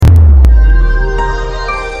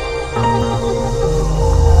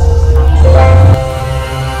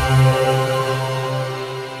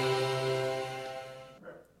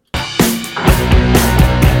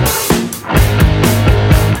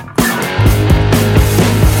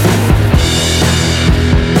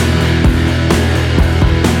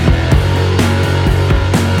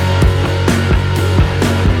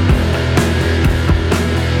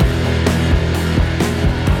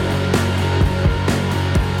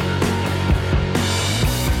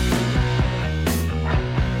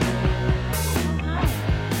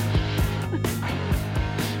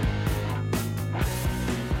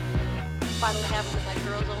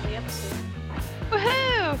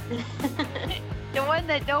one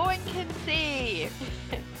that no one can see.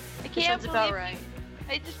 I can't Sounds about right.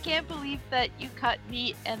 I just can't believe that you cut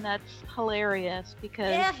meat, and that's hilarious because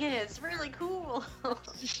Yeah, it's really cool.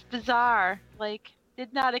 it's just bizarre. Like,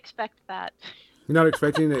 did not expect that. You're not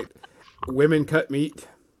expecting that women cut meat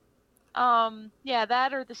Yeah,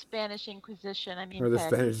 that or the Spanish Inquisition. I mean, or the pick.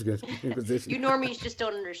 Spanish Inquisition. You normies just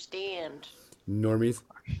don't understand. Normies.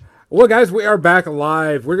 Well, guys, we are back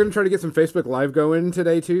live. We're going to try to get some Facebook Live going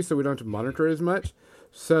today, too, so we don't have to monitor as much.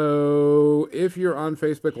 So if you're on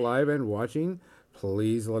Facebook Live and watching,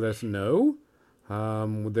 please let us know.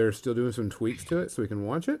 They're still doing some tweaks to it so we can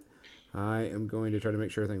watch it. I am going to try to make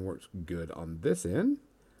sure everything works good on this end,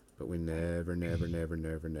 but we never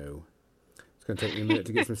know. It's going to take me a minute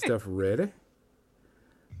to get some stuff ready.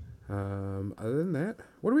 Other than that,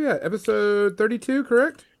 what are we at? Episode 32,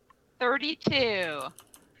 correct? 32.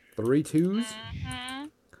 3 twos. Mm-hmm.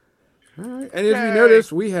 All right. And as we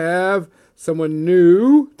notice, we have someone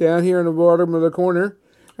new down here in the bottom of the corner.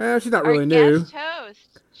 She's not really new. Guest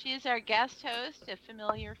host. She is our guest host, a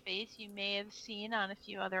familiar face you may have seen on a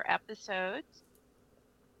few other episodes.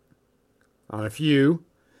 On a few.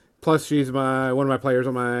 Plus, she's one of my players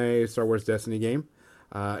on my Star Wars Destiny game.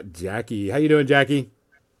 Jackie. How you doing, Jackie?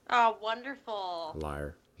 Oh, wonderful.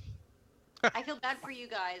 Liar. I feel bad for you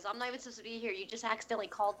guys. I'm not even supposed to be here. You just accidentally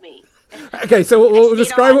called me. Okay, so we'll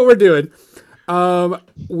describe what we're doing.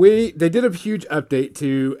 They did a huge update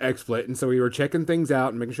to XSplit, and so we were checking things out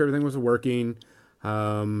and making sure everything was working,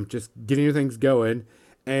 just getting things going.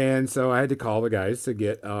 And so I had to call the guys to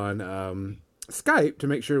get on Skype to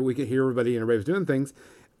make sure we could hear everybody and everybody was doing things.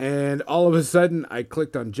 And all of a sudden, I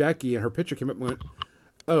clicked on Jackie, and her picture came up and went,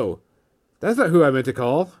 "Oh, that's not who I meant to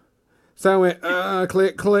call." So I went,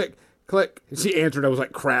 click. She answered. I was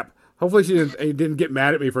like, crap. Hopefully she didn't get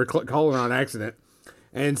mad at me for calling her on accident.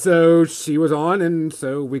 And so she was on, and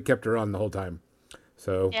so we kept her on the whole time.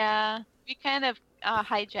 So yeah, we kind of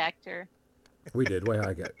hijacked her. We did. Way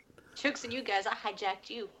I got. Chooks and you guys, I hijacked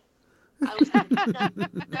you.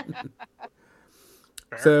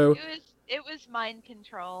 So it was mind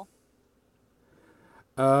control.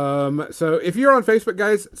 So if you're on Facebook,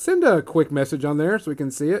 guys, send a quick message on there so we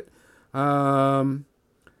can see it.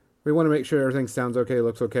 We want to make sure everything sounds okay,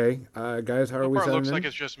 looks okay. Guys, how are we sounding? It looks like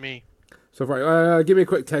it's just me. So far, give me a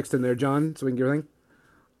quick text in there, John, so we can get everything.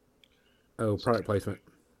 Oh, product placement.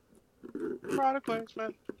 Product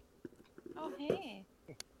placement. Oh, hey.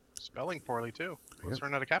 Spelling poorly, too. Let's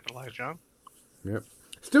learn how to capitalize, John. Yep.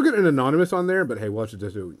 Still getting anonymous on there, but hey, we'll have to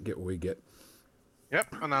just get what we get.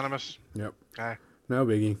 Yep, anonymous. Yep. Okay. No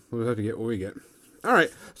biggie. We'll have to get what we get. All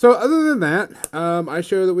right. So other than that, I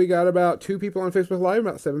show that we got about 2 people on Facebook Live,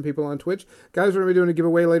 about 7 people on Twitch. Guys, we're going to be doing a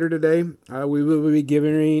giveaway later today. We will be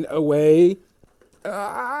giving away...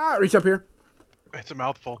 reach up here. It's a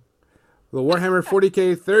mouthful. The Warhammer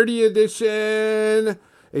 40K 30 edition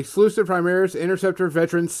exclusive Primaris Interceptor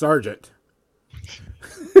Veteran Sergeant.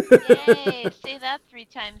 Yay, say that 3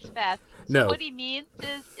 times fast. So No. what he means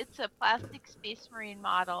is it's a plastic Space Marine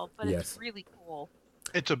model, but it's really cool.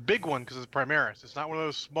 It's a big one because it's Primaris. It's not one of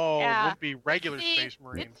those small, wimpy, regular Space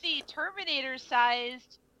Marines. It's the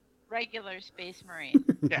Terminator-sized regular Space Marine.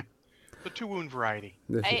 Yeah, the 2-wound variety.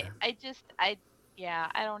 I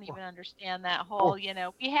don't even understand that whole,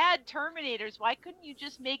 we had Terminators. Why couldn't you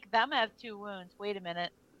just make them have 2 wounds? Wait a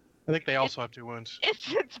minute. I think they also have 2 wounds.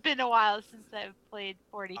 It's been a while since I've played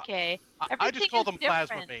 40K. I just call them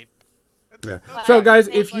Plasma Bait. Yeah. So, guys,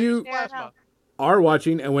 if you are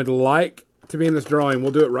watching and would like to be in this drawing,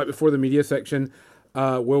 we'll do it right before the media section.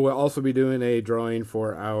 We'll also be doing a drawing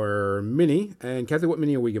for our mini. And Kathy, what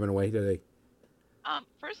mini are we giving away today?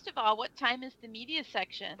 First of all, what time is the media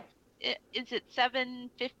section? Is it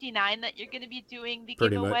 7:59 that you're going to be doing the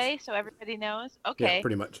giveaway? So everybody knows. Okay. Yeah,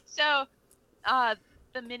 pretty much. So,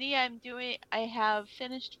 the mini I have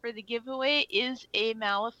finished for the giveaway is a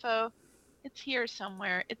Malifaux. It's here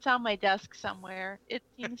somewhere. It's on my desk somewhere. It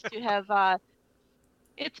seems to have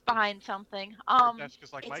it's behind something. Your desk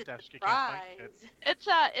is like my desk. You can't find it.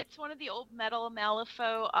 It's one of the old metal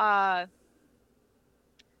Malifaux.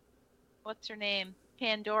 What's her name?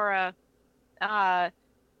 Pandora. I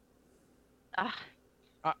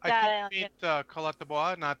can't meet Colette de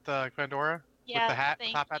Bois, not Pandora. Yeah, with the hat,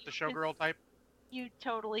 thank top hat, you. the showgirl type. You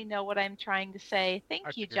totally know what I'm trying to say.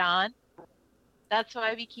 Thank you, John. That's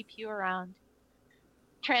why we keep you around.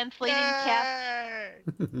 Translating cat.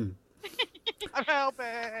 I'm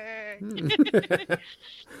helping.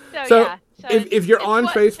 So if you're on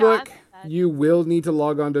Facebook, you will need to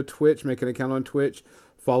log on to Twitch, make an account on Twitch.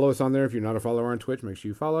 Follow us on there. If you're not a follower on Twitch, make sure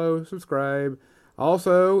you follow, subscribe.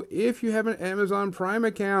 Also, if you have an Amazon Prime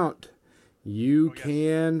account, you Oh, yes.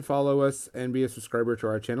 can follow us and be a subscriber to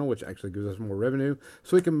our channel, which actually gives us more revenue,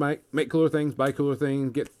 so we can make cooler things, buy cooler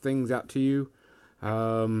things, get things out to you.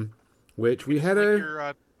 Which we Just had link a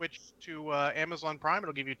your Twitch to Amazon Prime.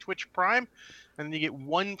 It'll give you Twitch Prime, and then you get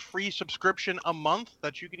one free subscription a month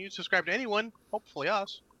that you can use to subscribe to anyone, hopefully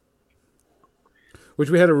us.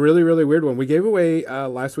 really, really weird one. We gave away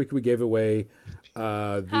last week. We gave away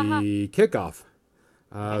the kickoff,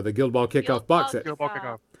 the Guild Ball kickoff Guild box Ball set. Go Ball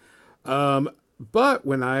Kickoff. But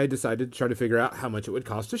when I decided to try to figure out how much it would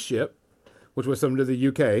cost to ship, which was some to the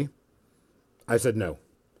UK, I said no.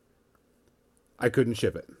 I couldn't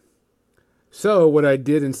ship it. So what I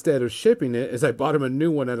did instead of shipping it is I bought him a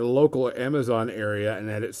new one at a local Amazon area and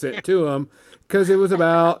had it sent to him because it was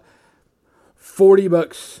about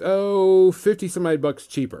 $40, 50 some odd bucks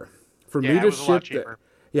cheaper for me Yeah, it to was a lot ship that. cheaper.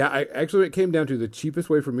 Yeah, it came down to the cheapest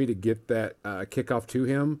way for me to get that kickoff to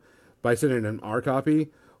him by sending him our copy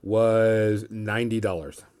was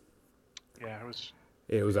 $90. Yeah, it was.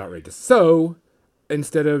 It was outrageous. So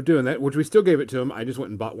instead of doing that, which we still gave it to him, I just went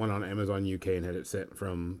and bought one on Amazon UK and had it sent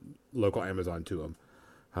from local Amazon to him.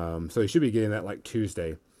 So he should be getting that like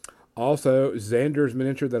Tuesday. Also, Xander's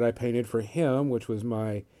miniature that I painted for him, which was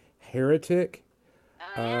my Heretic,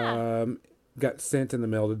 got sent in the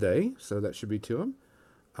mail today, so that should be to him.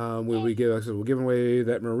 We'll give away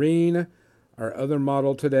that Marine, our other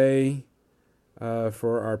model today,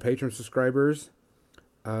 for our patron subscribers.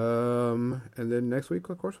 And then next week,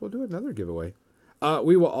 of course, we'll do another giveaway.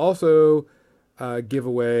 We will also give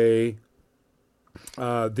away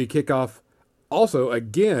the kickoff also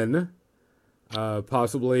again,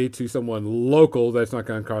 possibly to someone local that's not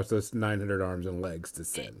going to cost us 900 arms and legs to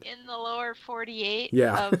send. In the lower 48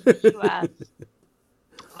 Yeah. of the US.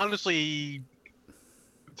 Honestly,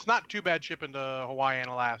 it's not too bad shipping to Hawaii and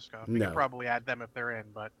Alaska. We No. could probably add them if they're in,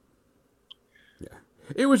 but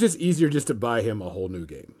It was just easier just to buy him a whole new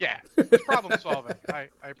game. yeah, it's problem solving. I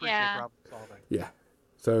appreciate Yeah. problem solving. Yeah.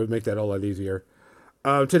 So it would make that a lot easier.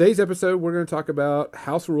 Today's episode, we're going to talk about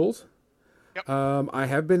house rules. Yep. I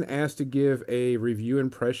have been asked to give a review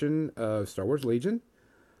impression of Star Wars Legion.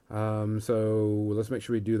 So let's make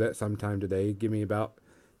sure we do that sometime today. Give me about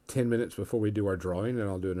 10 minutes before we do our drawing, and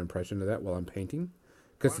I'll do an impression of that while I'm painting.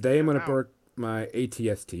 Because today I'm going to work my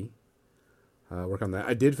ATST. Work on that.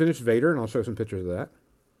 I did finish Vader, and I'll show some pictures of that.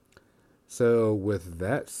 So with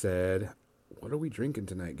that said, what are we drinking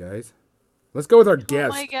tonight, guys? Let's go with our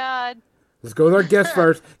guest. Oh my god. Let's go with our guest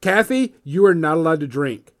first. Kathy, you are not allowed to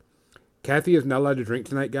drink. Kathy is not allowed to drink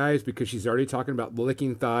tonight, guys, because she's already talking about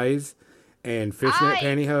licking thighs and fishnet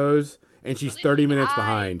pantyhose, and she's 30 minutes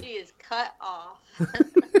behind. She is cut off. They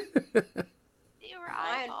were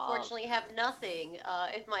I eyeballs. unfortunately have nothing.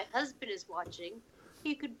 If my husband is watching,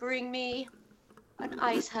 he could bring me an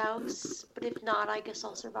ice house, but if not, I guess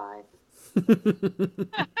I'll survive.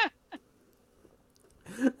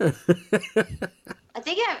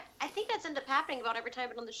 I think that's ended up happening about every time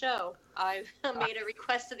I've been on the show. I've made a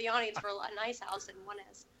request to the audience for an ice house, and one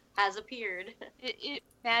has appeared. It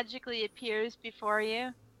magically appears before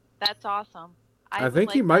you. That's awesome. I would think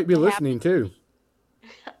like he might that be to listening, happen. too.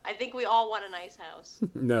 I think we all want an ice house.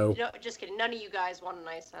 No. No, just kidding. None of you guys want an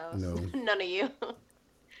ice house. No. None of you.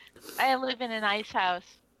 I live in an ice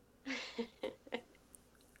house.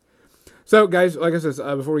 So, guys, like I said,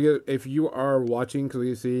 before we get, if you are watching, because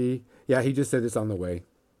you see, yeah, he just said it's on the way.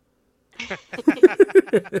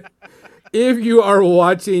 If you are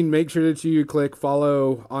watching, make sure that you click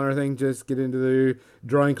follow on our thing. Just get into the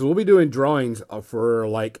drawing, because we'll be doing drawings for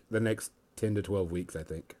like the next 10 to 12 weeks, I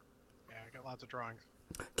think. Yeah, I got lots of drawings.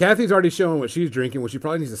 Kathy's already showing what she's drinking, which she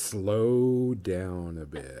probably needs to slow down a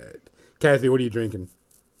bit. Kathy, what are you drinking?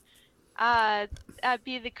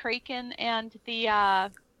 Be the Kraken and the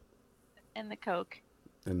Coke.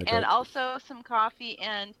 And And also some coffee,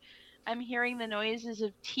 and I'm hearing the noises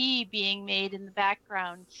of tea being made in the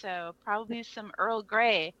background, so probably some Earl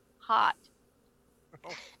Grey, hot.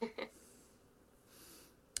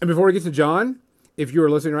 And before we get to John, if you are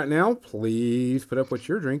listening right now, please put up what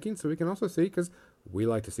you're drinking so we can also see, because we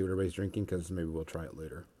like to see what everybody's drinking, because maybe we'll try it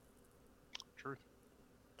later. Truth.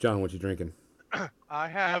 John, what you drinking? I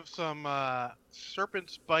have some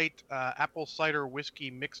Serpent's Bite apple cider whiskey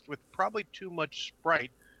mixed with probably too much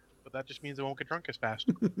Sprite, but that just means I won't get drunk as fast.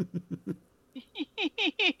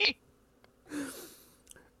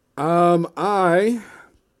 I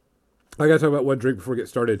gotta talk about one drink before we get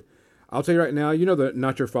started. I'll tell you right now, you know the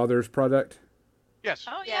Not Your Father's product? Yes.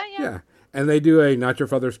 Oh, yeah. Yeah. And they do a Not Your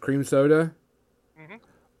Father's cream soda. Mhm.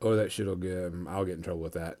 Oh, that shit'll get, I'll get in trouble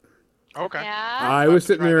with that. Okay. Yeah. I I'll was have to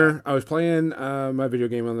sitting try there, that. I was playing my video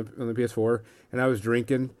game on the PS4, and I was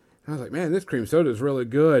drinking, I was like, man, this cream soda is really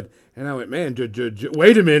good. And I went, man,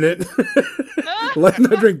 wait a minute. Let's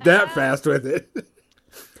not drink that fast with it.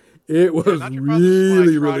 It was not your brother's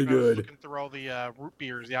really, supply really tribe. I was good. looking through all the root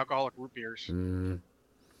beers, the alcoholic root beers.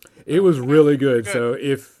 It was really good. Good. So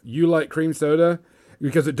if you like cream soda,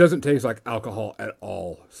 because it doesn't taste like alcohol at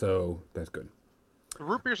all, so that's good. The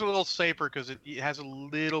root beer's a little safer because it has a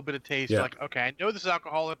little bit of taste. Yeah. Like, okay, I know this is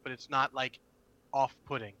alcoholic, but it's not like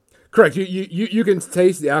off-putting. Correct. You can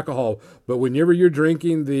taste the alcohol, but whenever you're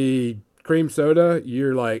drinking the cream soda,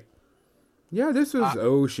 you're like, yeah, this is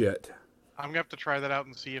oh shit. I'm gonna have to try that out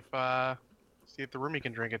and see if the roomie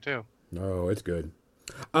can drink it too. Oh, it's good.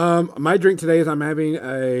 My drink today is I'm having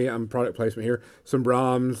I'm product placement here, some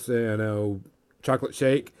Brahms and chocolate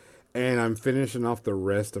shake, and I'm finishing off the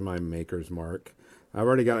rest of my Maker's Mark. I've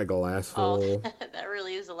already got a glass full. Oh, that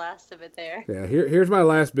really is the last of it there. Yeah, here's my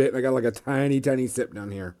last bit, and I got like a tiny sip down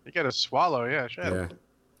here. You gotta swallow, yeah, shit. Yeah.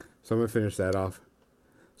 So I'm going to finish that off.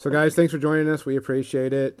 So, guys, thanks for joining us. We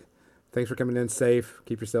appreciate it. Thanks for coming in safe.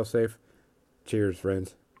 Keep yourself safe. Cheers,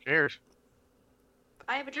 friends. Cheers.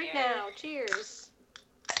 I have a drink now. Cheers.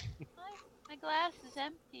 My glass is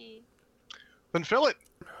empty. Then fill it.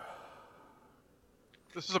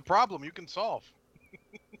 This is a problem you can solve.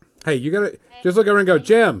 Hey, you got to just look over and go,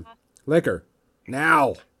 Jim, liquor,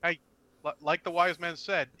 now. Hey, like the wise man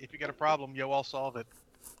said, if you got a problem, yo, I'll solve it.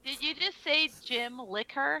 Did you just say Jim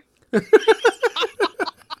Liquor? Not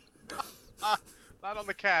on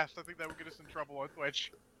the cast. I think that would get us in trouble on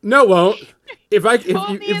Twitch. No, it won't. If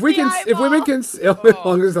we can sell it as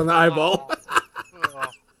long as it's on the eyeball.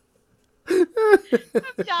 Oh. I'm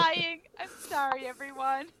dying. I'm sorry,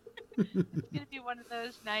 everyone. It's gonna be one of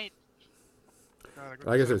those nights.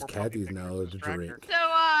 I guess it's Kathy's knowledge of drink.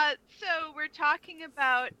 So we're talking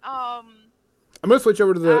about I'm gonna switch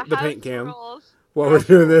over to the house paint cam rules. while we're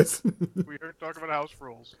doing this. We are talking about house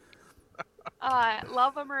rules.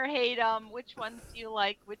 Love them or hate them. Which ones do you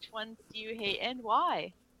like? Which ones do you hate, and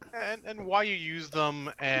why? And why you use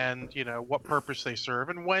them, and what purpose they serve,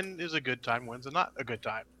 and when is a good time, when's not a good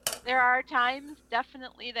time. There are times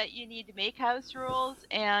definitely that you need to make house rules,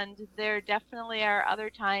 and there definitely are other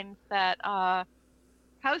times that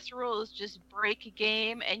house rules just break a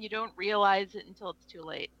game and you don't realize it until it's too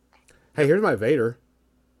late. Hey, here's my Vader.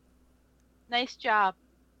 Nice job.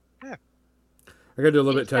 I gotta do a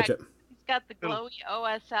little bit touch it. He's got the glowy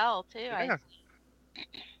OSL too. Yeah.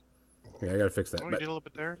 Yeah, I gotta fix that. Oh, you But, did a little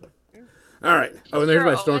bit there. Yeah. all right. Oh, and there's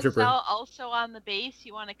my Is your Stormtrooper. OSL also on the base?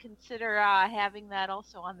 You want to consider having that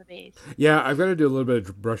also on the base. Yeah, I've got to do a little bit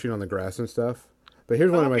of brushing on the grass and stuff. But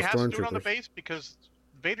here's one of my He has to do it on the Stormtroopers. base because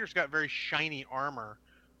Vader's got very shiny armor,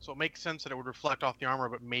 so it makes sense that it would reflect off the armor,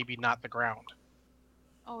 but maybe not the ground.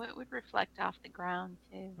 Oh, it would reflect off the ground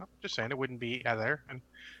too. I'm just saying it wouldn't be out there. And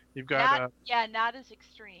you've got Not as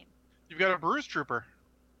extreme. you've got a Bruise Trooper.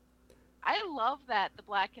 I love that, the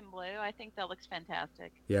black and blue. I think that looks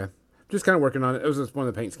fantastic. Yeah. Just kind of working on it. It was just one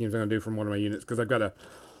of the paint schemes I'm going to do from one of my units because I've got a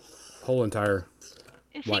whole entire...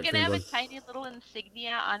 Is he White going to have a Finland. tiny little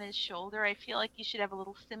insignia on his shoulder? I feel like you should have a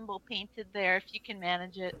little symbol painted there if you can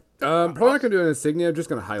manage it. Probably not going to do an insignia. I'm just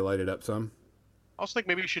going to highlight it up some. I also think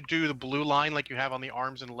maybe you should do the blue line like you have on the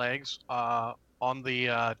arms and legs on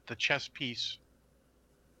the chest piece.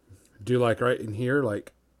 Do like right in here,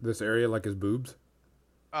 like this area, like his boobs.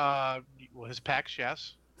 Well, his pecs,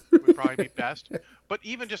 yes, would probably be best. But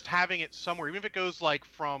even just having it somewhere, even if it goes like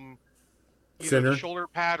from either Center. the shoulder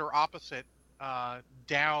pad or opposite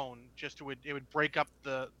down, it would break up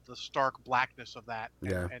the stark blackness of that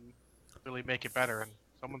Yeah. and really make it better. And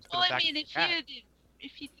someone's been Well, I attacking mean, the cat.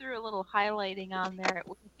 if you threw a little highlighting on there, it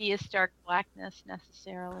wouldn't be a stark blackness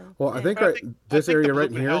necessarily. Well, I think But I right think- this I think area the blue right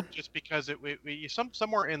in would here. help just because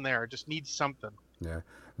somewhere in there just needs something. Yeah.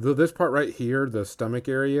 This part right here, the stomach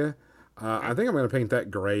area, I think I'm going to paint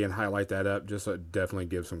that gray and highlight that up just so it definitely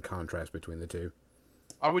gives some contrast between the two.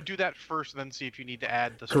 I would do that first, then see if you need to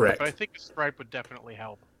add the Correct. stripe. But I think the stripe would definitely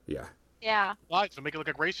help. Yeah. Yeah. Lights will make it look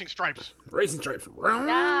like racing stripes. Racing stripes.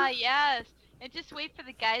 Ah, yes. And just wait for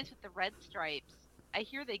the guys with the red stripes. I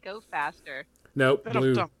hear they go faster. Nope,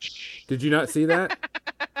 blue. Did you not see that?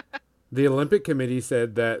 The Olympic Committee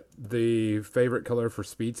said that the favorite color for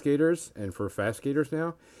speed skaters and for fast skaters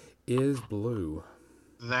now is blue.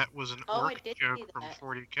 That was an Oh, I orc did joke see from that.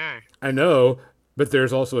 40K. I know, but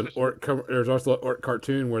there's also an orc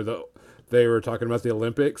cartoon where they were talking about the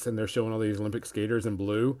Olympics and they're showing all these Olympic skaters in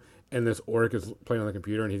blue, and this orc is playing on the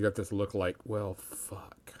computer and he's got this look like, well,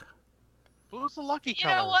 fuck. Blue's the lucky You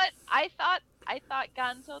color. know what? I thought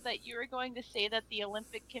Gonzo that you were going to say that the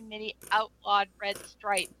Olympic Committee outlawed red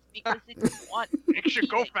stripes because they didn't want. It should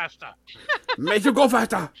go faster. Make you go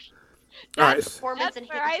faster. All right. Performance That's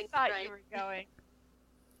where I enhancing, thought right? you were going.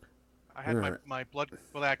 I had Alright. my blood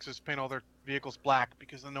axes paint all their vehicles black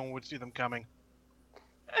because then no one would see them coming.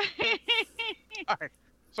 All right.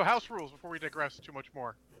 So house rules before we digress too much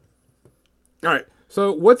more. All right.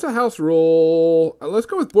 So, what's a house rule? Let's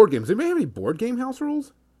go with board games. Anybody have any board game house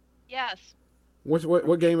rules? Yes.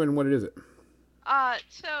 What game and what is it?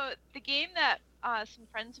 So the game that some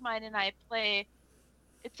friends of mine and I play,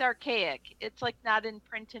 it's archaic. It's like not in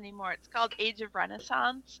print anymore. It's called Age of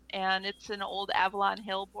Renaissance, and it's an old Avalon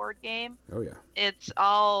Hill board game. Oh yeah. It's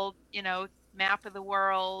all, map of the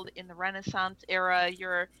world in the Renaissance era.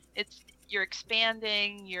 You're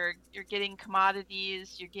expanding, you're getting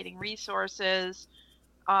commodities, you're getting resources.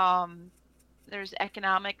 There's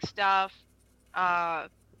economic stuff.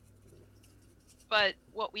 But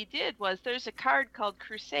what we did was there's a card called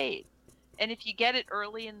Crusade, and if you get it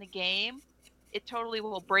early in the game, it totally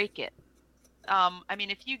will break it.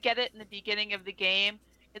 If you get it in the beginning of the game,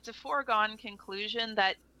 it's a foregone conclusion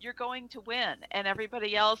that you're going to win, and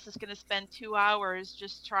everybody else is going to spend 2 hours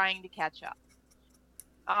just trying to catch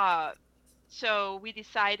up. So we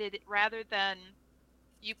decided rather than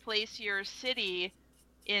you place your city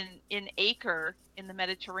in Acre in the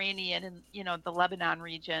Mediterranean and the Lebanon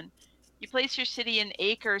region, you place your city in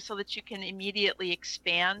Acre so that you can immediately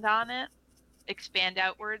expand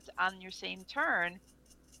outwards on your same turn.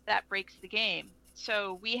 That breaks the game.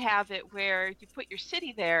 So we have it where you put your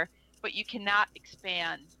city there, but you cannot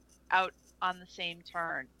expand out on the same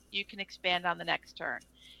turn. You can expand on the next turn.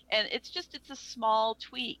 And it's a small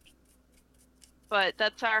tweak. But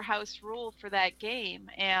that's our house rule for that game.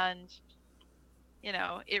 And,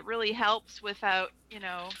 it really helps without,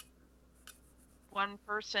 one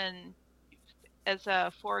person as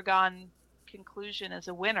a foregone conclusion as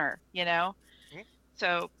a winner, Mm-hmm.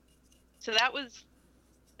 So that was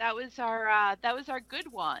our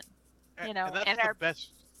good one, And that's the best.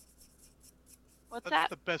 What's That's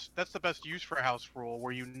that? That's the best use for a house rule,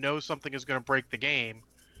 where something is going to break the game.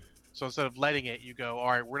 So instead of letting it, you go, all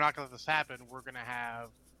right, we're not going to let this happen. We're going to have,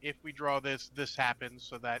 if we draw this happens,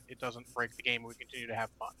 so that it doesn't break the game and we continue to have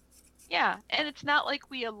fun. Yeah, and it's not like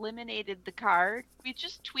we eliminated the card. We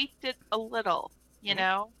just tweaked it a little,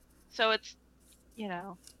 So it's,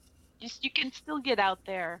 just you can still get out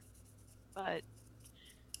there, but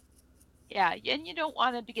yeah, and you don't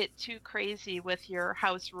want to get too crazy with your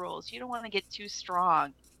house rules. You don't want to get too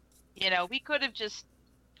strong. We could have just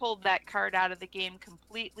pulled that card out of the game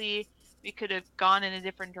completely. We could have gone in a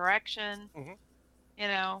different direction.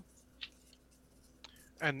 Mm-hmm.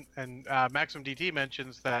 And Maxim DT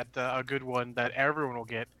mentions that a good one that everyone will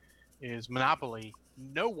get is Monopoly.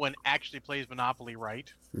 No one actually plays Monopoly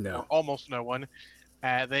right. No. Or almost no one.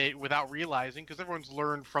 They, without realizing, because everyone's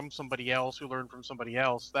learned from somebody else who learned from somebody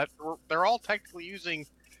else, that they're all technically using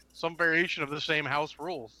some variation of the same house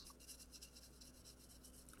rules.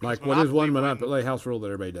 Like, what is one Monopoly house rule that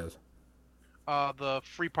everybody does? The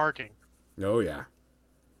free parking. Oh yeah.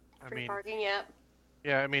 Free parking, yeah.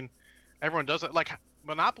 Yeah, everyone does it. Like,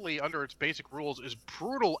 Monopoly, under its basic rules, is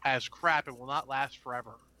brutal as crap and will not last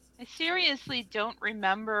forever. I seriously don't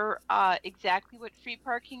remember exactly what free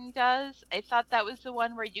parking does. I thought that was the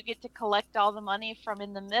one where you get to collect all the money from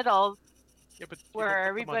in the middle. Yeah, but where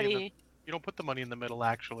everybody. You don't put the money in the middle,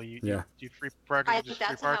 actually. You free I parking. think just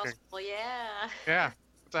that's free a parking. house rule, yeah. Yeah,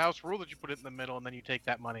 it's a house rule that you put it in the middle and then you take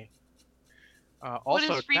that money. What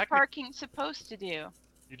Also, is free parking supposed to do?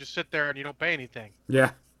 You just sit there and you don't pay anything.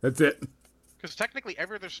 Yeah, that's it. Because technically,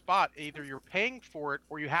 every other spot, either you're paying for it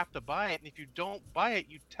or you have to buy it. And if you don't buy it,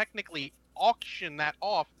 you technically auction that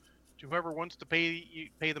off to whoever wants to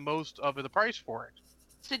pay the most of the price for it.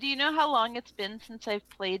 So do you know how long it's been since I've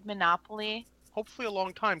played Monopoly? Hopefully a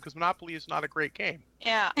long time, because Monopoly is not a great game.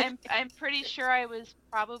 Yeah, I'm pretty sure I was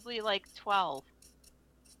probably like 12.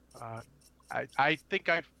 I think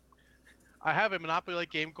I have a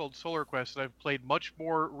Monopoly-like game called Solar Quest that I've played much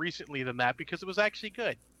more recently than that because it was actually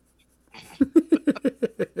good.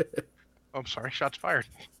 I'm sorry, shots fired.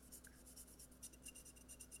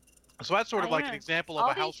 So that's sort of like an example of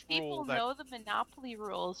a house rule that... All these people know the Monopoly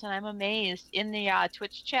rules, and I'm amazed. In the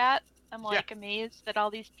Twitch chat, I'm amazed that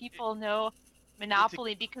all these people know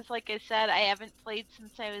Monopoly because, like I said, I haven't played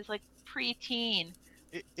since I was like pre-teen.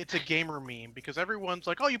 It's a gamer meme because everyone's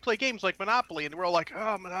like, "Oh, you play games like Monopoly," and we're all like,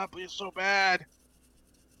 "Oh, Monopoly is so bad."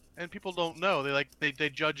 And people don't know. They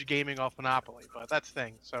judge gaming off Monopoly, but that's the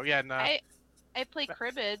thing. So yeah, no. I play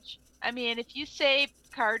cribbage. If you say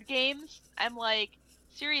card games, I'm like,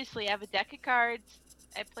 seriously, I have a deck of cards.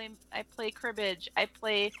 I play cribbage. I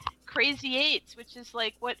play Crazy Eights, which is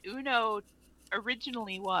like what Uno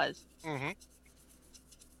originally was. Mm-hmm.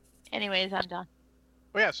 Anyways, I'm done.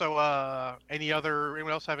 Oh yeah. So,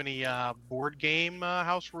 anyone else have any board game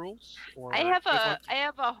house rules or I have good ones? I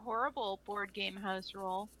have a horrible board game house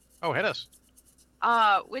rule. Oh, hit us.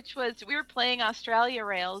 Which was we were playing Australia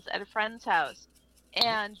Rails at a friend's house,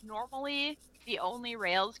 and normally the only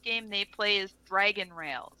Rails game they play is Dragon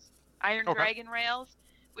Rails, Iron Okay. Dragon Rails,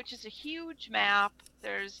 which is a huge map.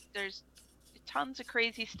 There's tons of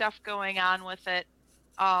crazy stuff going on with it.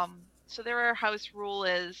 So their house rule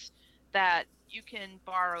is that you can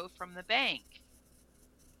borrow from the bank.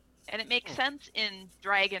 And it makes sense in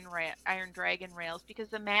Iron Dragon Rails because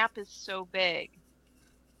the map is so big.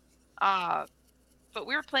 But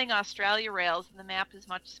we were playing Australia Rails, and the map is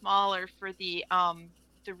much smaller for the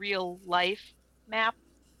real life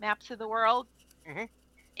maps of the world. Mhm.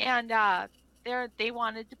 And they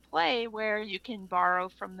wanted to play where you can borrow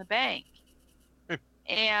from the bank,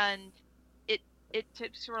 and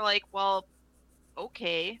so we're like, well,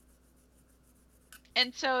 okay.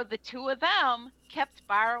 And so the two of them kept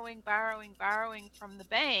borrowing from the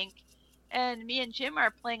bank. And me and Jim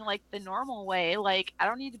are playing like the normal way. Like, I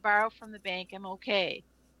don't need to borrow from the bank. I'm okay.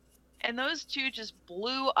 And those two just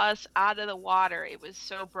blew us out of the water. It was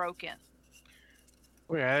so broken.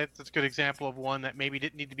 Oh, yeah, that's a good example of one that maybe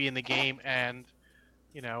didn't need to be in the game. And,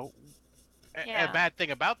 you know, a bad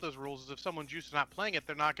thing about those rules is if someone's used to not playing it,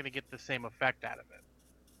 they're not going to get the same effect out of it.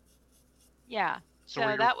 Yeah. So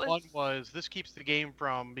that was one was this keeps the game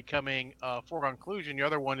from becoming a foregone conclusion. The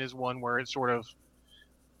other one is one where it sort of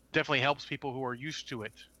definitely helps people who are used to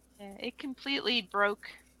it. Yeah, it completely broke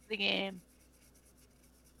the game.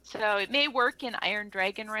 So it may work in Iron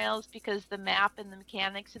Dragon Rails because the map and the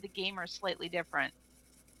mechanics of the game are slightly different.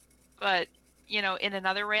 But, in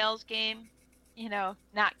another Rails game,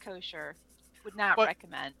 not kosher. Would not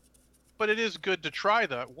recommend. But it is good to try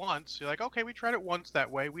that once. You're like, okay, we tried it once that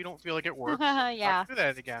way. We don't feel like it works. Yeah. Do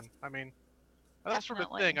that again. I mean, that's sort of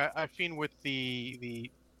thing I've seen with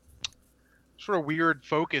the sort of weird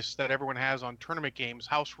focus that everyone has on tournament games.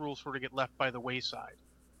 House rules sort of get left by the wayside.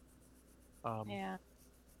 Yeah.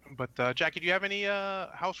 But Jackie, do you have any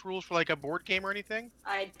house rules for like a board game or anything?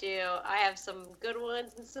 I do. I have some good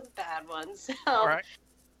ones and some bad ones. All right.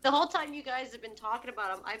 The whole time you guys have been talking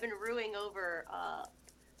about them, I've been ruing over.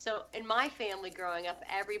 So in my family growing up,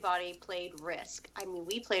 everybody played Risk. I mean,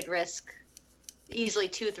 we played Risk easily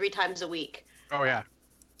 2-3 times a week. Oh yeah.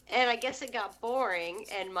 And I guess it got boring,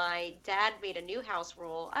 and my dad made a new house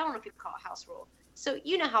rule. I don't know if you call it house rule. So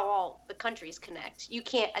you know how all the countries connect. You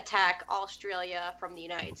can't attack Australia from the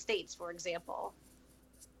United States, for example.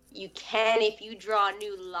 You can if you draw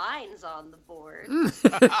new lines on the board. So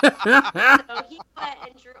he went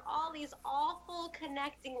and drew all these awful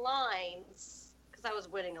connecting lines, because I was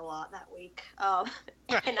winning a lot that week.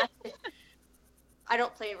 And I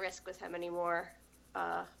don't play Risk with him anymore.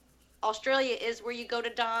 Australia is where you go to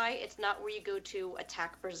die. It's not where you go to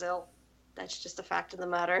attack Brazil. That's just a fact of the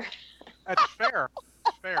matter. That's fair.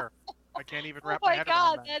 Fair. I can't even wrap my head around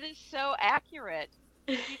Oh my that. God, that is so accurate.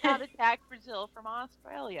 You not attack Brazil from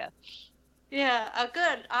Australia. Yeah,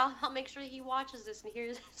 good. I'll make sure he watches this and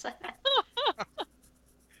hears this.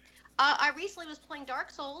 I recently was playing Dark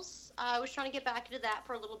Souls. I was trying to get back into that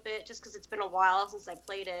for a little bit just because it's been a while since I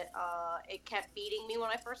played it. It kept beating me when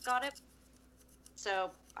I first got it, so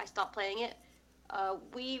I stopped playing it.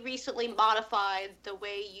 We recently modified the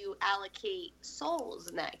way you allocate souls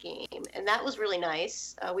in that game, and that was really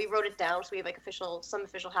nice. We wrote it down, so we have like some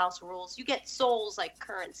official house rules. You get souls like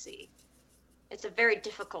currency. It's a very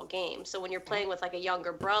difficult game, so when you're playing with like a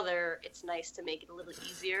younger brother, it's nice to make it a little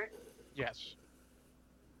easier. Yes.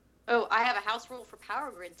 Oh, I have a house rule for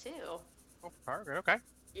Power Grid too. Oh, Power Grid. Okay.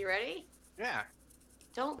 You ready? Yeah.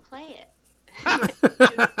 Don't play it.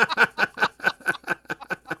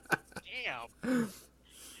 Damn.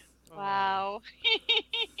 Wow.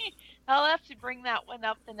 I'll have to bring that one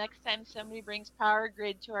up the next time somebody brings Power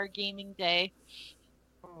Grid to our gaming day.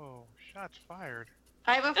 Oh, shots fired.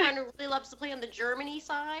 I have a friend who really loves to play on the Germany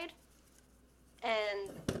side,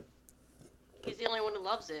 and he's the only one who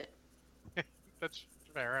loves it. That's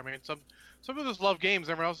fair. I mean, some of us love games.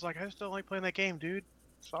 Everyone else is like, I just don't like playing that game, dude.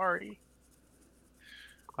 Sorry.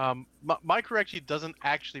 My crew actually doesn't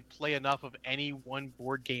actually play enough of any one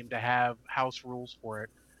board game to have house rules for it.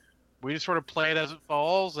 We just sort of play it as it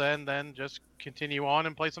falls and then just continue on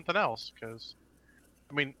and play something else. Because,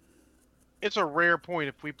 I mean, it's a rare point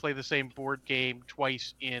if we play the same board game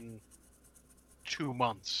twice in 2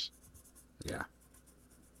 months. Yeah.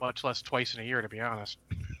 Much less twice in a year, to be honest.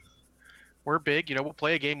 We're big, we'll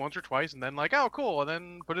play a game once or twice and then like, oh, cool, and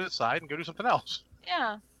then put it aside and go do something else.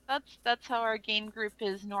 Yeah, that's how our game group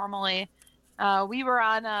is normally. We were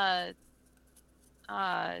on a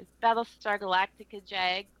Battlestar Galactica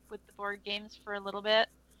Jag with the board games for a little bit.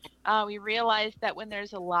 We realized that when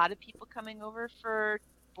there's a lot of people coming over for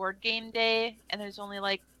board game day and there's only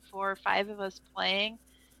like 4 or 5 of us playing,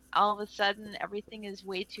 all of a sudden everything is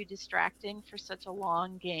way too distracting for such a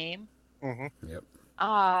long game. Mm-hmm. Yep.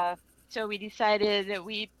 So we decided that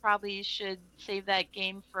we probably should save that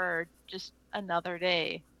game for just another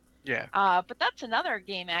day. Yeah. But that's another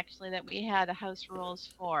game actually that we had a house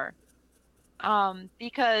rules for.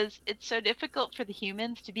 Because it's so difficult for the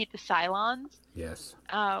humans to beat the Cylons. Yes.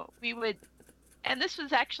 We would, and this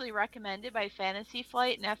was actually recommended by Fantasy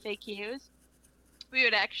Flight and FAQs. We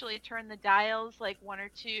would actually turn the dials like 1 or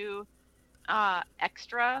 2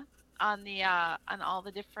 extra on the on all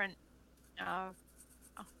the different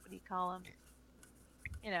what do you call them?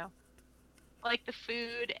 You know, like the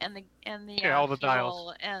food and the all the fuel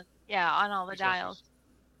dials. and on all the Resources. dials.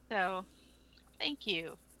 So, thank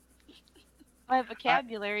you. My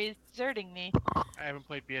vocabulary is deserting me. I haven't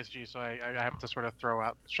played BSG, so I have to sort of throw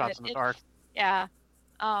out shots in the dark. Yeah.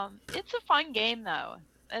 It's a fun game though.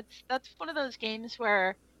 That's one of those games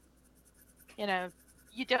where, you know,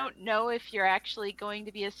 you don't know if you're actually going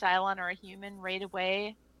to be a Cylon or a human right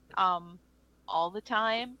away, all the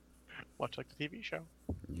time. Much like the TV show.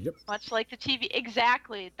 Yep. Much like the TV.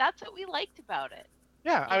 Exactly. That's what we liked about it.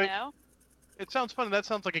 Yeah, I mean, know? it sounds fun. That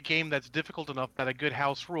sounds like a game that's difficult enough that a good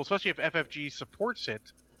house rule, especially if FFG supports it,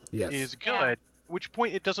 Yes. is good. Yeah. At which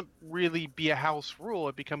point it doesn't really be a house rule;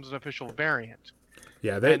 it becomes an official variant.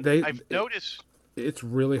 Yeah. I've noticed It's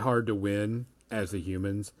really hard to win as the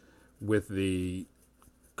humans with the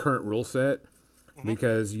current rule set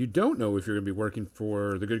because you don't know if you're going to be working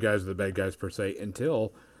for the good guys or the bad guys per se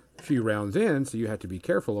until a few rounds in. So you have to be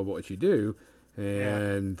careful of what you do.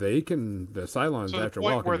 And the Cylons, so after the a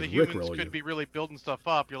point while, where can the just humans rickroll could you. be really building stuff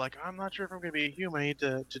up. You're like, I'm not sure if I'm going to be a human. I need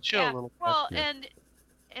to chill a little bit. Well, Yeah.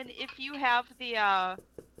 and if you have the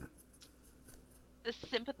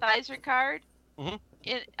sympathizer card, Mhm.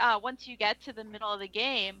 once you get to the middle of the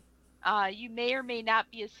game, you may or may not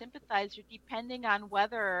be a sympathizer depending on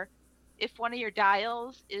whether if one of your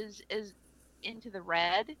dials is into the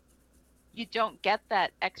red, you don't get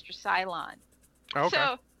that extra Cylon. Okay.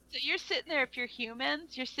 So you're sitting there, if you're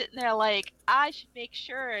humans, you're sitting there like, I should make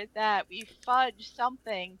sure that we fudge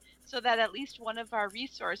something so that at least one of our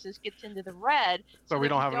resources gets into the red. So we that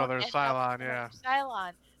don't have another end up Cylon, with yeah. another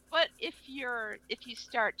Cylon. But if you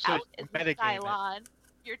start So out as a metagame it. Cylon,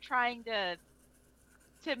 you're trying to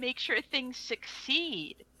make sure things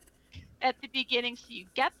succeed at the beginning so you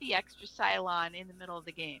get the extra Cylon in the middle of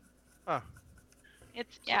the game. Huh.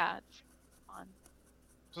 It's fun.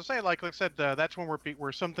 So say, like I said, that's when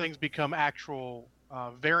where some things become actual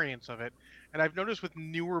variants of it. And I've noticed with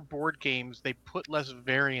newer board games, they put less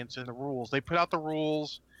variance in the rules. They put out the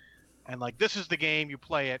rules, and like, this is the game, you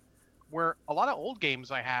play it. Where a lot of old games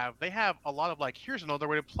they have a lot of like, here's another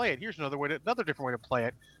way to play it. Here's another different way to play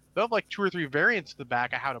it. They'll have like 2 or 3 variants at the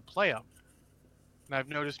back of how to play them. And I've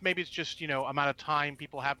noticed maybe it's just, amount of time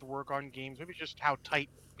people have to work on games. Maybe it's just how tight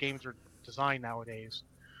games are designed nowadays.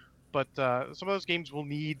 But some of those games will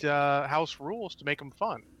need house rules to make them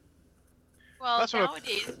fun. Well, That's what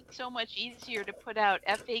nowadays it's so much easier to put out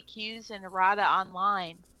FAQs and errata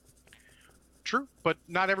online. True, but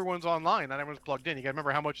not everyone's online. Not everyone's plugged in. You gotta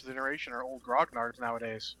remember how much of the generation are old grognards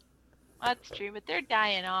nowadays. That's true, but they're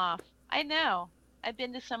dying off. I know. I've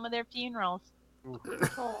been to some of their funerals.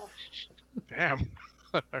 Oh. Damn.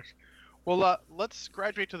 Well, let's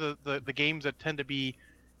graduate to the games that tend to be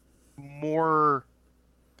more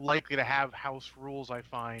likely to have house rules. I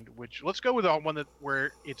find, which let's go with one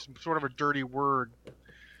where it's sort of a dirty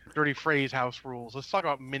phrase, house rules. Let's talk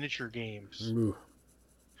about miniature games. Ooh.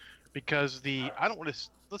 Because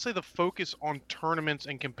let's say the focus on tournaments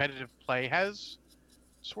and competitive play has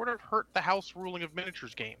sort of hurt the house ruling of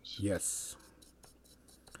miniatures games. Yes.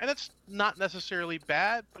 And it's not necessarily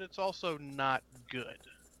bad, but it's also not good.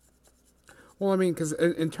 Well, I mean, because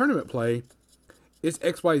in tournament play, it's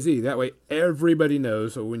XYZ. That way, everybody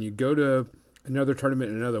knows. So when you go to another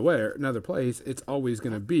tournament in another place, it's always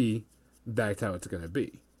going to be that's how it's going to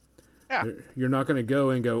be. Yeah. You're not going to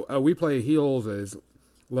go, oh, we play heels as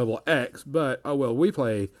level X, but, oh, well, we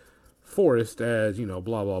play forest as, blah,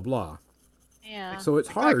 blah, blah. Yeah. So it's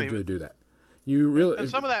hard Exactly. to do that. You really... And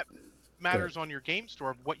some of that matters on your game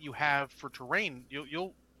store of what you have for terrain.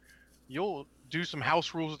 You'll do some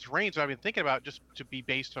house rules of terrain, so I've been thinking about just to be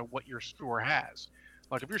based on what your store has.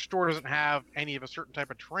 Like if your store doesn't have any of a certain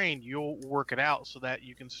type of terrain, you'll work it out so that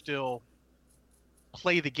you can still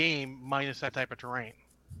play the game minus that type of terrain.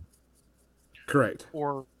 Correct.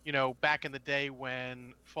 Or, back in the day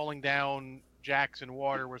when falling down jacks in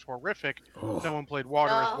water was horrific. Oh. No one played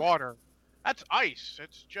water as Oh. water. That's ice.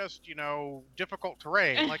 It's just, difficult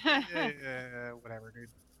terrain. Like, whatever, dude.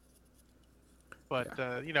 But,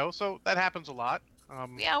 so that happens a lot.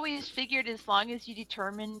 We always figured as long as you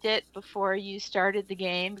determined it before you started the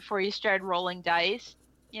game, before you started rolling dice,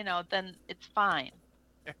 then it's fine.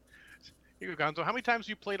 Here you go, Gonzo. How many times have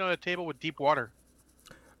you played on a table with deep water?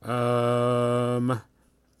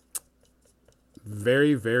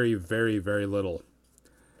 Very, very, very, very little.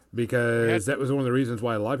 Because that was one of the reasons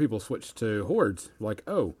why a lot of people switched to hordes. Like,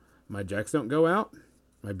 oh, my jacks don't go out.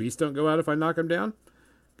 My beasts don't go out if I knock them down.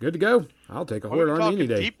 Good to go. I'll take a horde army any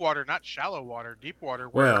day. Deep water, not shallow water. Deep water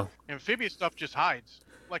where amphibious stuff just hides.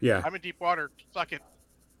 Like, yeah. I'm in deep water. Suck it.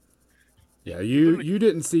 Yeah, you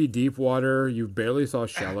didn't see deep water. You barely saw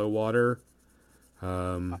shallow water.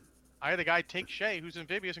 I had a guy take Shay, who's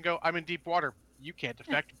amphibious, and go, I'm in deep water. You can't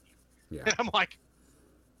defect me. Yeah. And I'm like,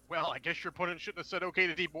 well, I guess your opponent shouldn't have said okay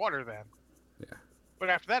to deep water then. Yeah. But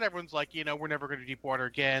after that, everyone's like, we're never going to deep water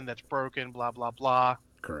again. That's broken, blah, blah, blah.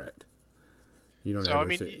 Correct. You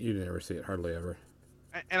never see it hardly ever.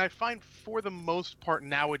 And I find for the most part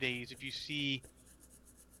nowadays, if you see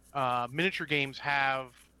miniature games have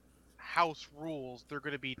house rules, they're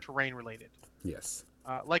going to be terrain related. Yes.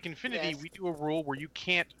 Like Infinity, we do a rule where you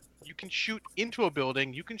can shoot into a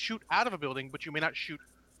building, you can shoot out of a building, but you may not shoot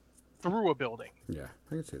through a building. Yeah,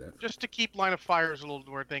 I can see that. Just to keep line of fire is a little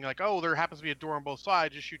weird thing. Like, oh, there happens to be a door on both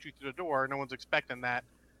sides, just shoot you through the door. No one's expecting that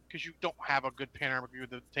because you don't have a good panoramic view of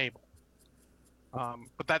the table.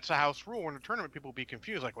 But that's a house rule. In a tournament, people will be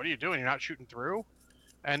confused. Like, what are you doing? You're not shooting through?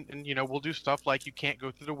 And we'll do stuff like you can't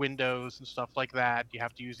go through the windows and stuff like that. You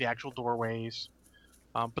have to use the actual doorways.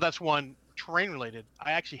 But that's one terrain related.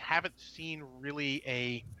 I actually haven't seen really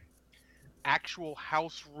a actual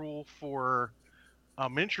house rule for a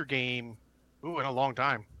miniature game in a long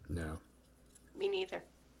time. No. Me neither.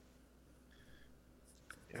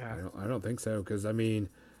 Yeah. I don't think so, because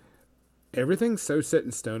everything's so set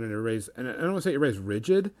in stone, and I don't want to say everybody's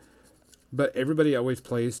rigid, but everybody always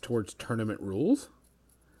plays towards tournament rules.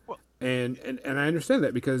 Well, and I understand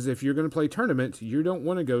that, because if you're going to play tournaments, you don't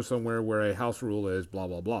want to go somewhere where a house rule is blah,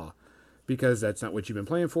 blah, blah, because that's not what you've been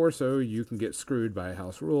playing for, so you can get screwed by a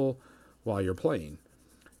house rule while you're playing.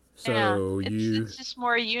 So it's just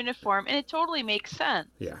more uniform, and it totally makes sense.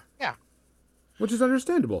 Yeah. Yeah. Which is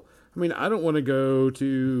understandable. I don't want to go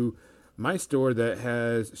to my store that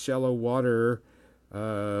has shallow water,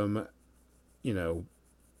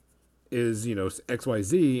 is,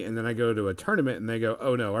 XYZ, and then I go to a tournament and they go,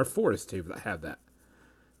 oh no, our forest team have that.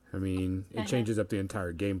 It changes up the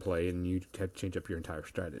entire gameplay, and you have to change up your entire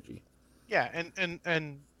strategy. Yeah,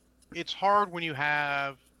 and it's hard when you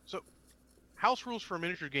have... So, house rules for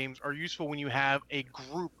miniature games are useful when you have a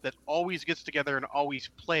group that always gets together and always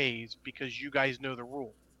plays because you guys know the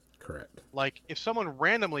rule. Correct. Like, if someone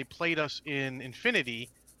randomly played us in Infinity,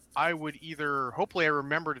 I would hopefully I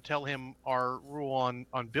remember to tell him our rule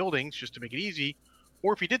on buildings just to make it easy,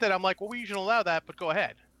 or if he did that, I'm like, well, we usually allow that, but go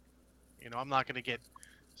ahead. I'm not going to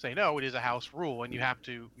say no, it is a house rule, and you have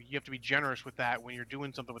to be generous with that when you're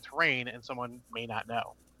doing something with terrain and someone may not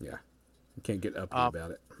know. Yeah. You can't get uppity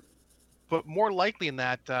about it. But more likely in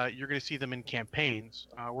that, you're going to see them in campaigns.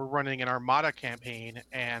 We're running an Armada campaign,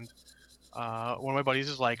 and one of my buddies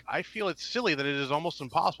is like, I feel it's silly that it is almost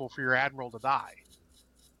impossible for your admiral to die.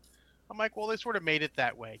 I'm like, well, they sort of made it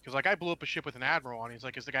that way. Because, I blew up a ship with an admiral, and he's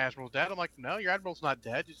like, is the guy admiral dead? I'm like, no, your admiral's not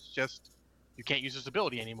dead. It's just you can't use his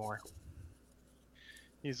ability anymore.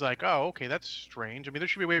 He's like, oh, okay, that's strange. There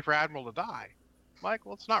should be a way for admiral to die. I'm like,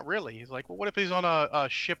 well, it's not really. He's like, well, what if he's on a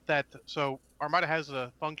ship that... So, Armada has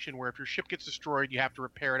a function where if your ship gets destroyed, you have to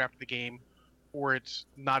repair it after the game, or it's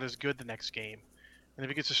not as good the next game. And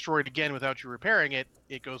if it gets destroyed again without you repairing it,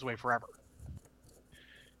 it goes away forever.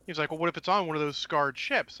 He's like, well, what if it's on one of those scarred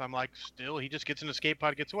ships? I'm like, still, he just gets an escape pod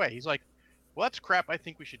and gets away. He's like, well, that's crap. I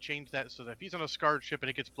think we should change that so that if he's on a scarred ship and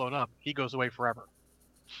it gets blown up, he goes away forever.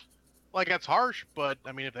 Like, that's harsh, but,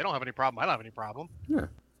 if they don't have any problem, I don't have any problem. Yeah.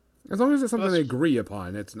 As long as it's something they agree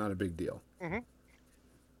upon, it's not a big deal. Mm-hmm.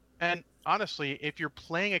 And honestly, if you're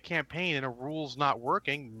playing a campaign and a rule's not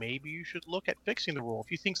working, maybe you should look at fixing the rule.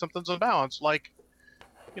 If you think something's unbalanced, like,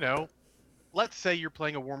 let's say you're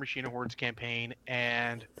playing a War Machine or Hordes campaign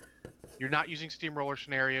and you're not using steamroller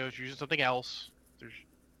scenarios, you're using something else. There's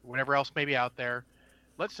whatever else may be out there.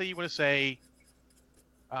 Let's say you want to say,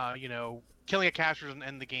 killing a caster doesn't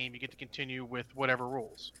end the game. You get to continue with whatever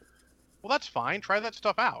rules. Well, that's fine. Try that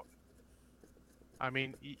stuff out.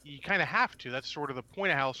 You kind of have to. That's sort of the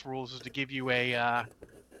point of house rules, is to give you an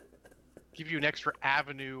extra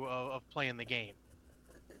avenue of playing the game.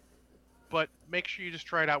 but make sure you just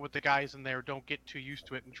try it out with the guys in there. Don't get too used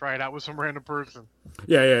to it and try it out with some random person.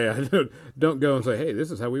 Yeah. Don't go and say, "Hey, this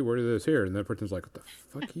is how we worded this here," and that person's like, "What the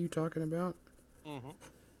fuck are you talking about?" Mm-hmm.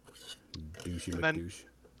 Douchey And then- McDouche.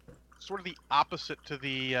 Sort of the opposite to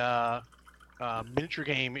the miniature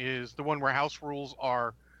game is the one where house rules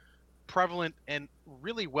are prevalent and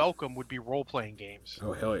really welcome would be role-playing games.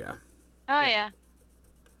 Oh hell yeah. Oh yeah.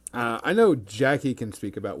 I know Jackie can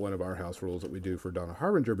speak about one of our house rules that we do for Dawn of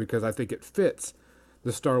Harbinger because I think it fits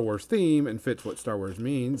the Star Wars theme and fits what Star Wars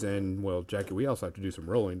means. And, well, Jackie, we also have to do some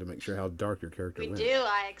rolling to make sure how dark your character We went. do.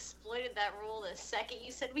 I exploited that rule the second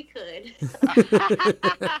you said we could.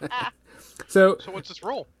 So, So what's this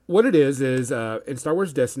roll? what it is in Star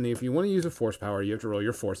Wars Destiny, if you want to use a Force power, you have to roll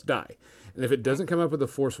your Force die. And if it doesn't come up with a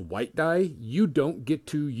Force white die, you don't get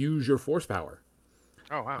to use your Force power.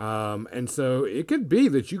 Oh, wow. And so it could be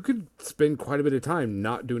that you could spend quite a bit of time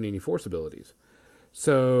not doing any Force abilities.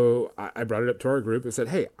 So I brought it up to our group and said,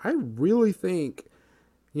 hey, I really think,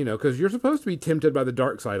 because you're supposed to be tempted by the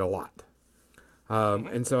dark side a lot.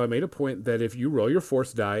 And so I made a point that if you roll your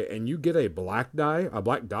Force die and you get a black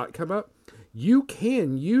dot come up, you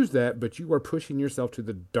can use that, but you are pushing yourself to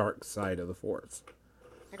the dark side of the Force.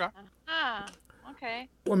 Okay. Okay.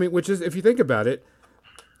 Well, I mean, which is, if you think about it,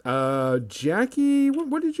 Jackie,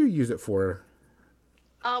 what did you use it for?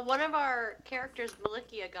 One of our characters,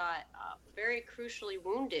 Malikia, got very crucially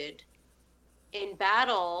wounded in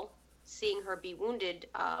battle. Seeing her be wounded,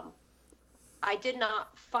 I did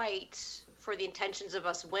not fight for the intentions of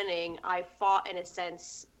us winning. I fought, in a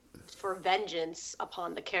sense, for vengeance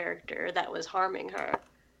upon the character that was harming her.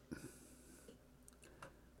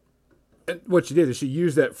 And what she did is she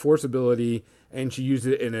used that Force ability and she used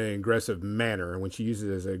it in an aggressive manner. And when she uses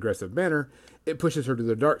it as an aggressive manner, it pushes her to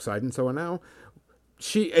the dark side. And so now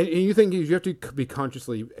and you think you have to be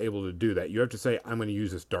consciously able to do that. You have to say, I'm going to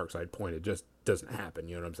use this dark side point. It just doesn't happen.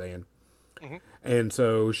 You know what I'm saying? Mm-hmm. And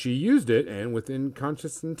so she used it, and within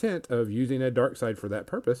conscious intent of using a dark side for that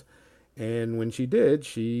purpose. And when she did,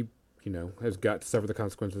 she, has got to suffer the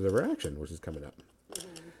consequences of her action, which is coming up.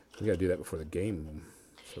 We got to do that before the game.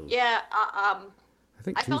 So Yeah, I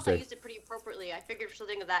think I felt I Tuesday. used it pretty appropriately. I figured for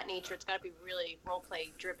something of that nature, it's got to be really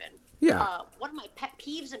role-play driven. Yeah. One of my pet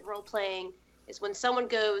peeves in role-playing is when someone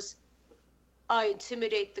goes, I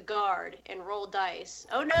intimidate the guard and roll dice.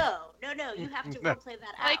 Oh, no, you have to role-play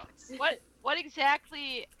that Like, out. what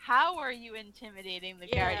exactly, how are you intimidating the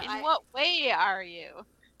guard? Yeah, In what way are you?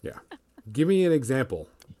 Give me an example.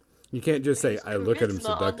 You can't just say, Use I look at him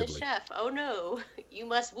charisma on the seductively. chef. Oh, no, you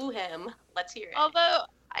must woo him. Let's hear it. Although,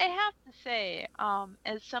 I have to say,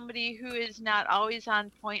 as somebody who is not always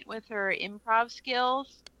on point with her improv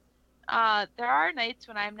skills, there are nights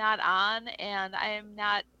when I'm not on and I am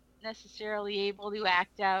not necessarily able to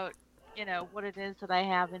act out, what it is that I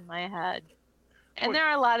have in my head. And there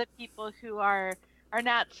are a lot of people who are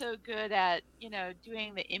not so good at,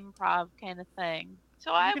 doing the improv kind of thing.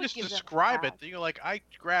 So I You can would just give them a describe it. pass. I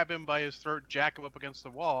grab him by his throat, jack him up against the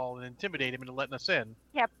wall, and intimidate him into letting us in.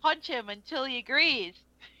 Yeah, punch him until he agrees.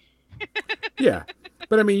 Yeah.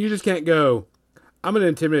 But I mean, you just can't go, I'm going to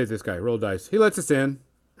intimidate this guy. Roll dice. He lets us in.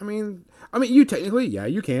 I mean, you technically, yeah,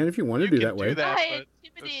 you can if you want to You do can that way. do that. I but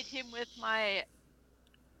intimidate him with my.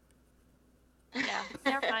 Yeah,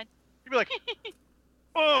 never mind. You'd be like,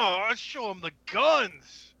 oh, let's show him the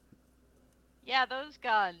guns. Yeah, those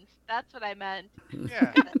guns. That's what I meant.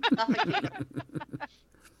 Yeah, Suffocating.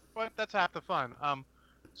 but that's half the fun.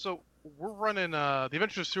 So we're running the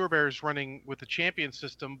Adventures of Sewer Bear is running with the champion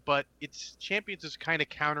system, but its champions is kind of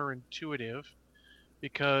counterintuitive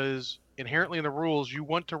because inherently in the rules you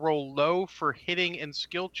want to roll low for hitting and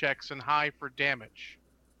skill checks and high for damage,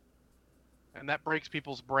 and that breaks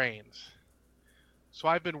people's brains. So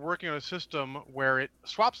I've been working on a system where it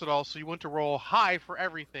swaps it all, so you want to roll high for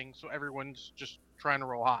everything, so everyone's just trying to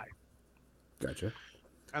roll high. Gotcha.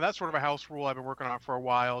 And that's sort of a house rule I've been working on for a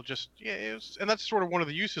while. And that's sort of one of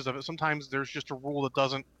the uses of it. Sometimes there's just a rule that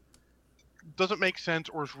doesn't make sense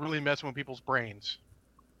or is really messing with people's brains.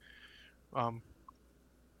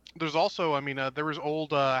 There's also, there was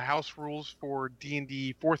old house rules for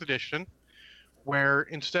D&D 4th edition, where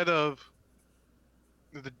instead of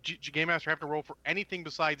the Game Master having to roll for anything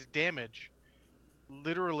besides damage,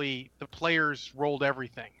 literally the players rolled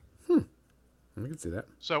everything. I can see that.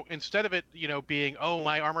 So instead of it, being, oh,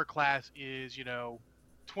 my armor class is,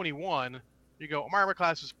 21, you go, my armor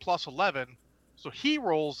class is plus 11. So he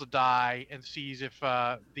rolls the die and sees if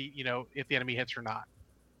if the enemy hits or not.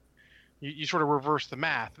 You sort of reverse the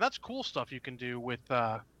math. And that's cool stuff you can do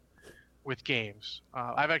with games.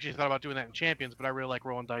 I've actually thought about doing that in Champions, but I really like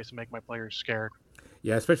rolling dice and make my players scared.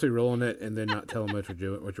 Yeah, especially rolling it and then not telling what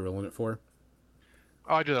you're rolling it for.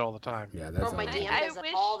 Oh, I do that all the time. Yeah, that's Or my all. DM I does it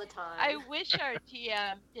wish- all the time. I wish our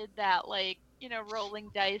GM did that, like, rolling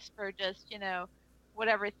dice for just,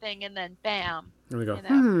 whatever thing, and then bam. And we go,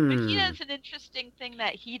 But he has an interesting thing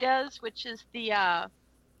that he does, which is the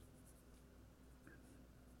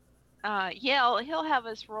he'll have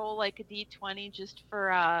us roll like a d20 just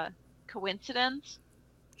for coincidence.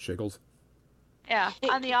 Shiggles. Yeah,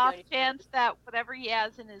 Can't on the keep off doing it. chance that whatever he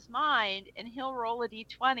has in his mind, and he'll roll a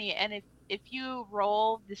d20, and if you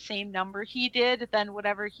roll the same number he did, then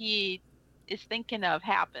whatever he is thinking of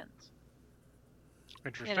happens.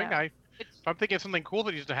 Interesting. It's- If I'm thinking of something cool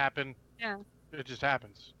that needs to happen, Yeah. it just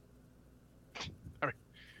happens. I mean,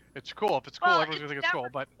 it's cool. If it's cool, Well, everyone's gonna think it's cool.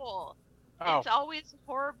 never But cool. oh, It's always a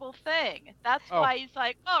horrible thing. That's Oh. why he's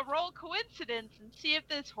like, oh, roll coincidence and see if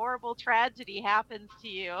this horrible tragedy happens to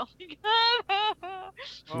you. oh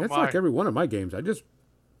That's my. like every one of my games. I just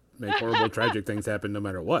make horrible, tragic things happen no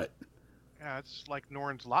matter what. Yeah, it's like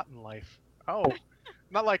Norrin's lot in life. Oh,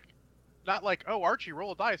 not like, oh, Archie,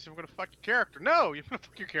 roll a dice. I'm gonna fuck your character. No, you're gonna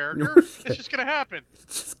fuck your character. It's just gonna happen. It's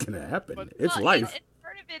just gonna happen. But- It's Well, life. And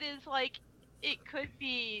part of it is like it could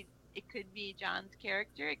be John's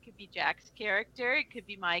character, it could be Jack's character, it could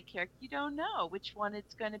be my character. You don't know which one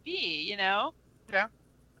it's going to be,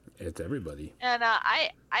 It's everybody. And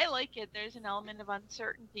I like it. There's an element of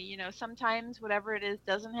uncertainty. Sometimes whatever it is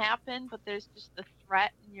doesn't happen, but there's just the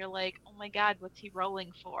threat, and you're like, oh my God, what's he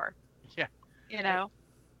rolling for? Yeah. And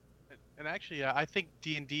And actually, I think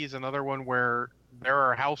D&D is another one where there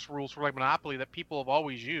are house rules for like Monopoly that people have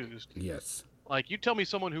always used. Yes. Like, you tell me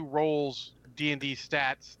someone who rolls D&D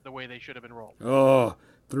stats the way they should have been rolled. Oh,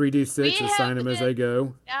 3d6, We assign have them as it. I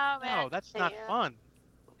go. no, man, No, that's not Yeah. fun.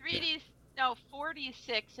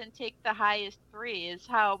 4d6 and take the highest 3 is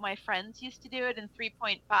how my friends used to do it in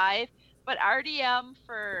 3.5. But RDM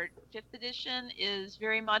for 5th edition is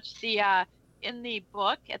very much the in the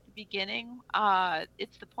book at the beginning.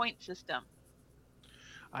 It's the point system.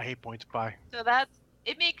 I hate points by. So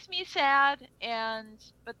it makes me sad,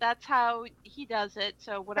 but that's how he does it.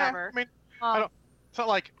 So whatever. I mean, Um, don't- it's not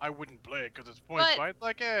like I wouldn't play it because it's points But by. It's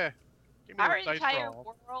like, give me our the dice entire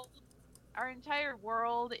roll.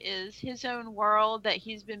 world is his own world that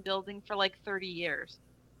he's been building for like 30 years.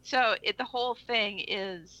 So the whole thing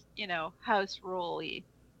is, house rule-y.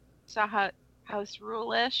 So house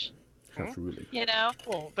rule-ish, That's really.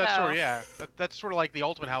 Well, that's sort So- of, yeah. That's sort of like the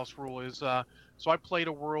ultimate house rule is. So I played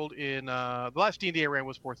a world in the last D&D I ran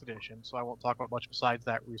was 4th edition, so I won't talk about much besides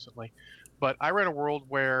that recently. But I ran a world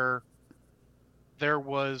where there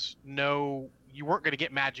was you weren't going to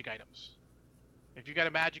get magic items. If you got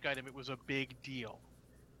a magic item, it was a big deal.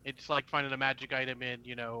 It's like finding a magic item in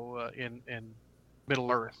in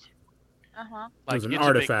Middle Earth. Uh-huh. It was an it's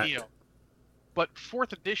artifact. a big deal. But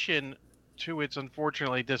 4th edition, to its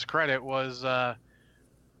unfortunately discredit, was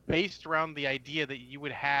based around the idea that you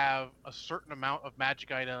would have a certain amount of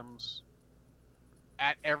magic items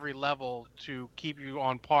at every level to keep you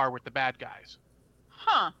on par with the bad guys.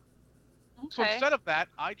 Huh. So Okay. instead of that,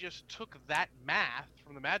 I just took that math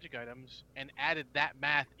from the magic items and added that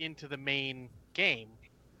math into the main game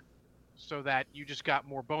so that you just got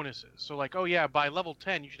more bonuses. So like, oh yeah, by level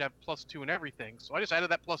 10 you should have +2 in everything. So I just added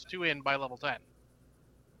that +2 in by level 10.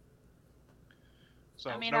 So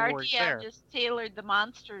I mean, no our worries DM there. just tailored the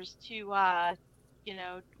monsters to,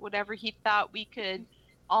 whatever he thought we could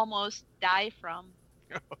almost die from.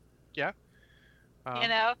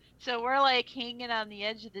 So we're like hanging on the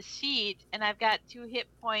edge of the seat, and I've got 2 hit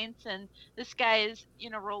points, and this guy's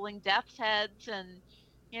rolling death's heads, and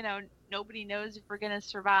nobody knows if we're gonna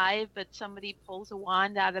survive, but somebody pulls a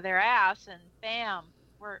wand out of their ass, and bam,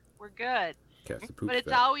 we're good. Cast the poop But it's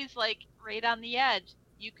spell. always like right on the edge.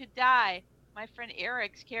 You could die. My friend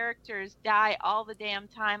Eric's characters die all the damn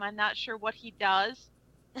time. I'm not sure what he does.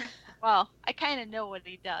 Well, I kind of know what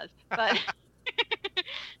he does, but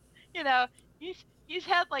he's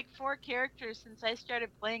had like 4 characters since I started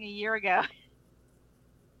playing a year ago.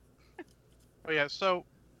 Oh yeah, so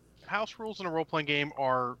house rules in a role-playing game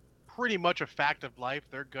are pretty much a fact of life.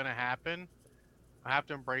 They're gonna happen. I have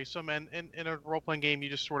to embrace them, and in a role-playing game, you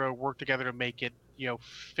just sort of work together to make it,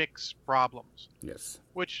 fix problems. Yes.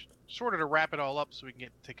 Which, sort of to wrap it all up so we can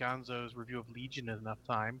get to Gonzo's review of Legion in enough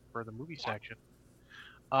time for the movie section.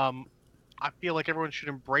 I feel like everyone should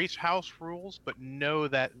embrace house rules, but know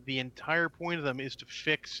that the entire point of them is to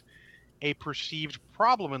fix a perceived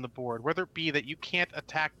problem in the board, whether it be that you can't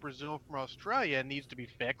attack Brazil from Australia and needs to be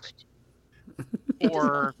fixed,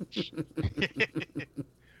 or but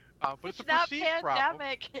it's a not perceived problem.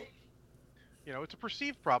 pandemic. It's a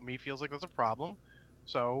perceived problem. He feels like there's a problem,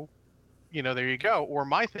 so there you go. Or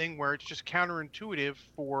my thing where it's just counterintuitive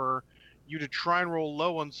for you to try and roll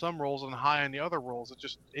low on some rolls and high on the other rolls.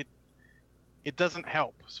 It doesn't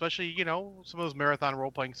help, especially some of those marathon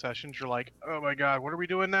role playing sessions. You're like, oh my god, what are we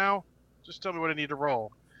doing now? Just tell me what I need to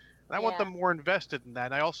roll. And I want them more invested in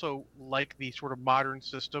that. I also like the sort of modern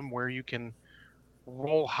system where you can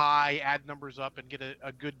roll high, add numbers up, and get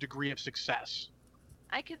a good degree of success.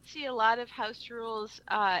 I could see a lot of house rules,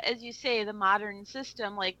 as you say, the modern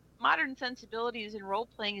system, like modern sensibilities in role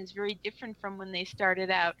playing is very different from when they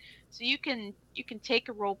started out. So you can take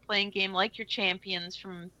a role playing game like your Champions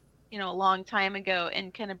from a long time ago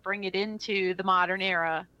and kind of bring it into the modern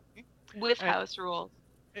era with house rules.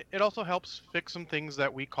 It also helps fix some things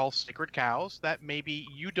that we call sacred cows that maybe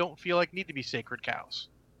you don't feel like need to be sacred cows.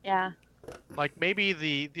 Yeah. Like maybe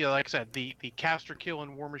the like I said, the caster kill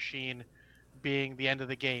in War Machine being the end of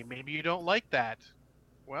the game. Maybe you don't like that.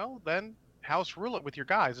 Well, then house rule it with your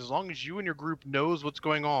guys. As long as you and your group knows what's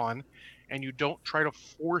going on and you don't try to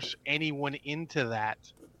force anyone into that,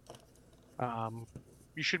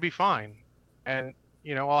 you should be fine. And,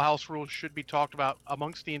 all house rules should be talked about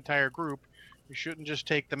amongst the entire group. You shouldn't just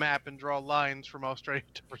take the map and draw lines from Australia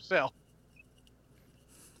to Brazil.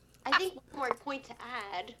 I think one more point to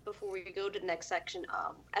add before we go to the next section,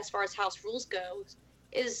 as far as house rules goes,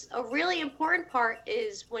 is a really important part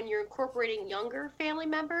is when you're incorporating younger family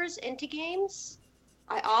members into games.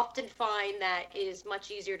 I often find that it is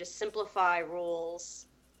much easier to simplify rules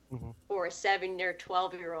for a 7 or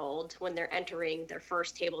 12-year-old when they're entering their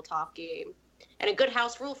first tabletop game. And a good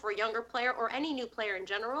house rule for a younger player or any new player in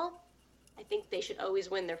general, I think they should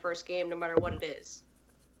always win their first game no matter what it is.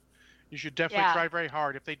 You should definitely try very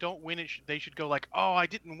hard. If they don't win it, they should go like, oh, I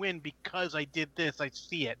didn't win because I did this. I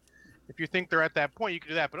see it. If you think they're at that point, you can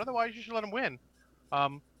do that. But otherwise, you should let them win.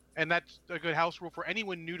 And that's a good house rule for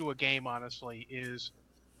anyone new to a game, honestly, is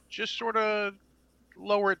just sort of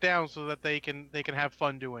lower it down so that they can have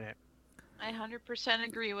fun doing it. I 100%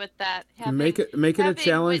 agree with that. Make it a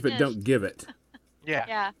challenge, but don't give it.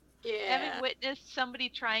 Yeah. Having witnessed somebody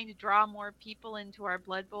trying to draw more people into our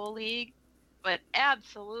Blood Bowl league, but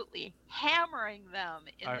absolutely hammering them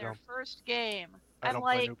in their first game. I don't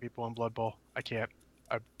play new people in Blood Bowl. I can't.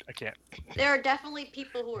 I can't. There are definitely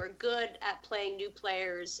people who are good at playing new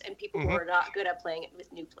players and people who are not good at playing it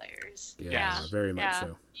with new players. Yeah, very much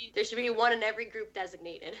so. There should be one in every group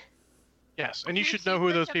designated. Yes, and you should know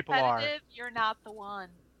who those people are. You're not the one.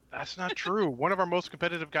 That's not true. One of our most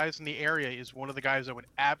competitive guys in the area is one of the guys I would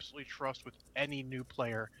absolutely trust with any new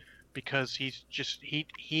player because he's just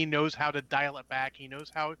he knows how to dial it back. He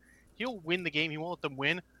knows how he'll win the game. He won't let them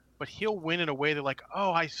win, but he'll win in a way they're like,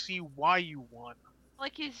 "Oh, I see why you won."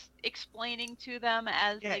 Like he's explaining to them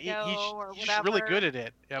as they go or whatever. He's really good at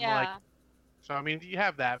it. So I mean, you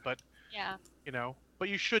have that, but but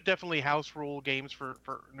you should definitely house rule games for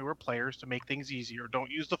newer players to make things easier. Don't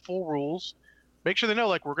use the full rules. Make sure they know,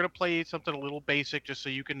 like, we're going to play something a little basic just so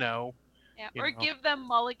you can know. Yeah, or give them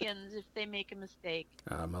mulligans if they make a mistake.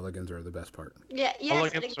 Mulligans are the best part. Yes,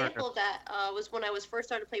 an example of that was when I was first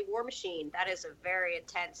starting to play War Machine. That is a very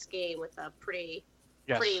intense game with a pretty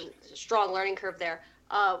strong learning curve there.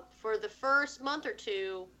 For the first month or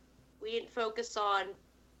two, we didn't focus on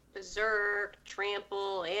Berserk,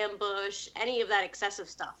 Trample, Ambush, any of that excessive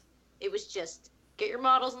stuff. It was just get your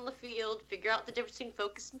models in the field, figure out the difference between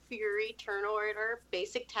Focus and Fury, turn order,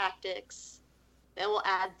 basic tactics. Then we'll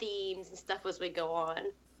add themes and stuff as we go on.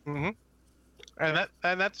 And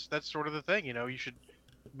that's sort of the thing, you should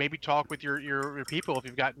maybe talk with your people if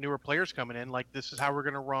you've got newer players coming in, like this is how we're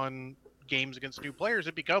going to run games against new players.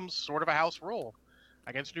 It becomes sort of a house rule.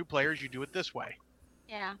 Against new players, you do it this way.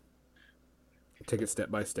 Yeah. Take it step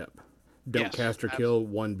by step. Don't cast or kill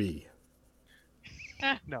 1B.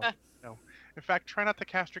 No. In fact, try not to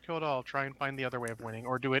cast or kill at all. Try and find the other way of winning,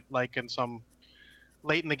 or do it like in some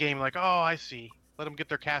late in the game, like, oh, I see. Let them get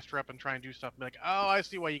their caster up and try and do stuff. Be like, oh, I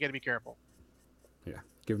see why you got to be careful. Yeah,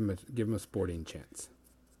 give them a sporting chance.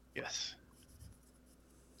 Yes.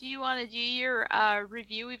 Do you want to do your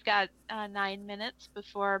review? We've got 9 minutes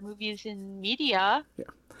before movies and media. Yeah.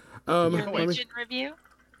 Your Legion review.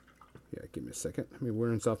 Yeah, give me a second. Let me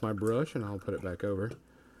rinse off my brush, and I'll put it back over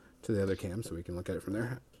to the other cam so we can look at it from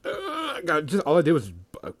there. God, all I did was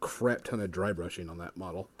a crap ton of dry brushing on that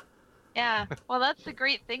model. Yeah, well, that's the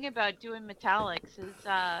great thing about doing metallics is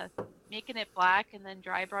making it black and then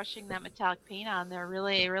dry brushing that metallic paint on there.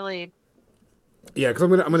 Really, really. Yeah, because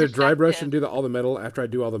I'm gonna dry brush and do all the metal. After I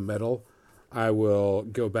do all the metal, I will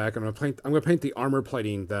go back and I'm gonna paint the armor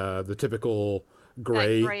plating, the typical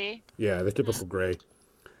gray. Gray. Yeah, the typical gray.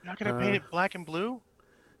 You're not gonna paint it black and blue?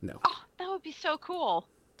 No. Oh, that would be so cool.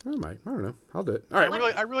 I might. I don't know. I'll do it. All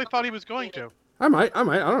right. I really thought he was going to. I might. I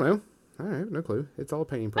don't know. I have no clue. It's all a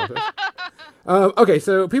painting process. Okay,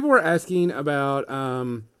 so people were asking about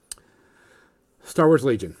Star Wars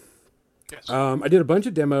Legion. Yes. I did a bunch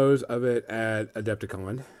of demos of it at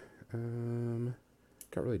Adepticon.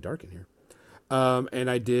 Got really dark in here. And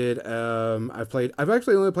I did. I've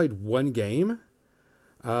actually only played one game,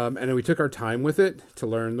 and then we took our time with it to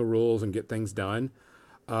learn the rules and get things done.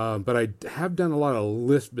 But I have done a lot of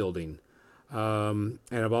list building. And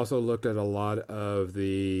I've also looked at a lot of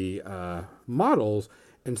the models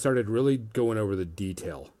and started really going over the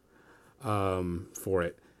detail for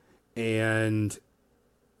it. And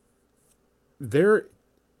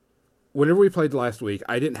whenever we played last week,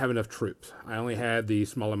 I didn't have enough troops. I only had the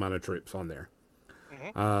small amount of troops on there.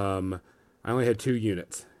 Mm-hmm. I only had 2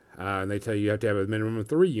 units. And they tell you have to have a minimum of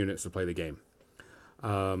 3 units to play the game.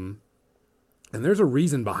 And there's a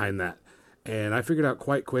reason behind that. And I figured out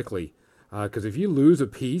quite quickly. Because if you lose a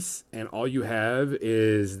piece and all you have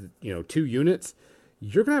is, 2 units,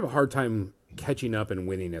 you're going to have a hard time catching up and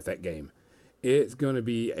winning at that game. It's going to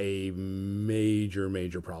be a major,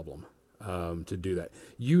 major problem to do that.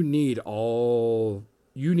 You need a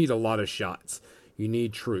lot of shots. You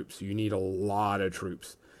need troops. You need a lot of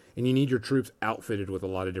troops. And you need your troops outfitted with a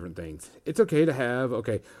lot of different things. It's okay to have,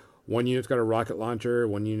 one unit's got a rocket launcher,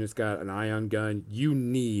 one unit's got an ion gun. You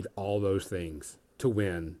need all those things to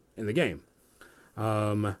win in the game.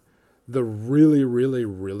 The really, really,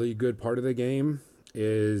 really good part of the game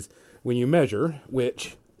is when you measure,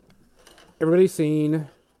 which everybody's seen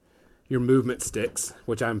your movement sticks,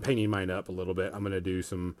 which I'm painting mine up a little bit. I'm going to do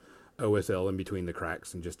some OSL in between the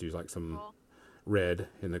cracks and just do like some red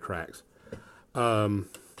in the cracks.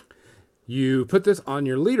 You put this on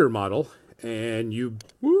your leader model and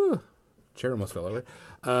chair almost fell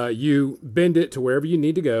over. You bend it to wherever you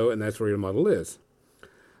need to go, and that's where your model is.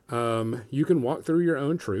 You can walk through your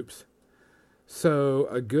own troops. So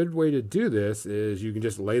a good way to do this is you can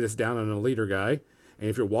just lay this down on a leader guy. And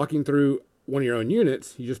if you're walking through one of your own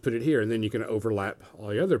units, you just put it here and then you can overlap all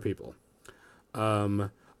the other people.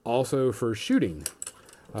 Also for shooting,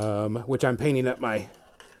 which I'm painting up my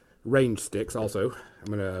range sticks also.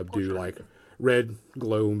 I'm going to do like red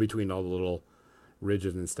glow in between all the little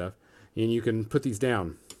ridges and stuff. And you can put these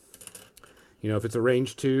down. If it's a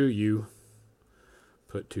range 2, you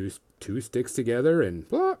put two sticks together and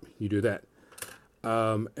blah, you do that.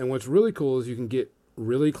 And what's really cool is you can get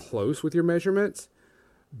really close with your measurements,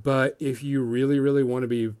 but if you really, really want to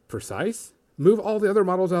be precise, move all the other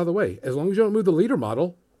models out of the way. As long as you don't move the leader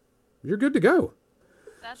model, you're good to go.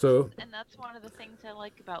 That's one of the things I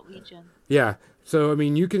like about Legion. Yeah. So,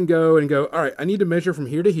 you can go, all right, I need to measure from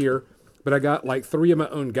here to here, but I got like 3 of my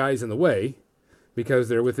own guys in the way because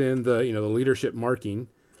they're within the, the leadership marking.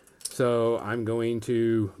 So I'm going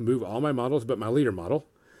to move all my models but my leader model,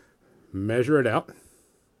 measure it out.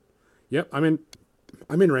 Yep, I'm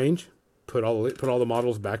in range. Put all the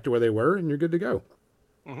models back to where they were, and you're good to go.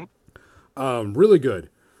 Mm-hmm. Really good.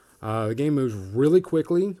 The game moves really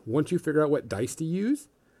quickly. Once you figure out what dice to use,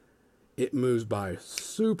 it moves by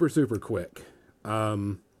super, super quick.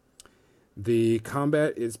 The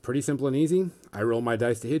combat is pretty simple and easy. I roll my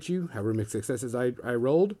dice to hit you. However many successes I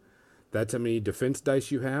rolled, that's how many defense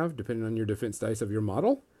dice you have, depending on your defense dice of your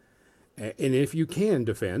model. And if you can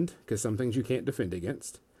defend, because some things you can't defend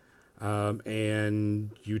against,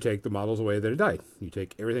 and you take the models away that have died. You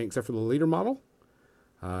take everything except for the leader model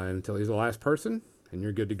until he's the last person, and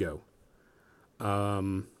you're good to go.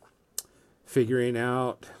 Figuring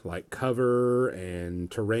out like cover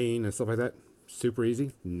and terrain and stuff like that, super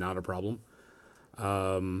easy, not a problem.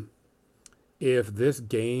 If this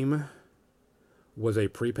game was a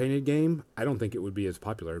pre-painted game, I don't think it would be as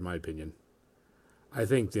popular, in my opinion. I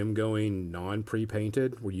think them going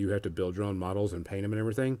non-pre-painted, where you have to build your own models and paint them and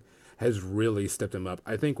everything, has really stepped them up.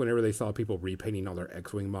 I think whenever they saw people repainting all their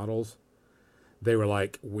X-Wing models, they were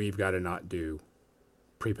like, we've got to not do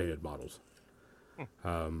pre-painted models.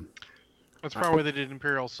 That's probably why they did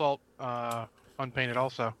Imperial Assault unpainted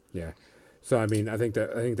also. Yeah. So, I think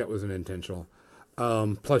that was an intentional.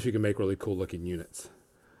 Plus, you can make really cool looking units.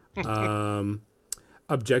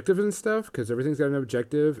 Objective and stuff, because everything's got an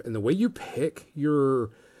objective, and the way you pick your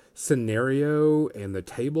scenario and the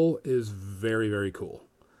table is very, very cool.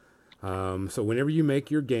 So whenever you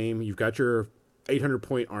make your game, you've got your 800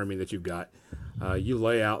 point army that you've got. You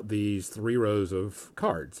lay out these 3 rows of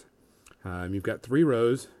cards. You've got 3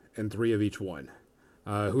 rows and 3 of each one.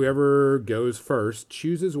 Whoever goes first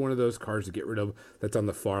chooses one of those cards to get rid of that's on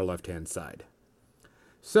the far left-hand side.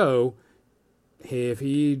 So if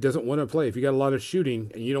he doesn't want to play, if you got a lot of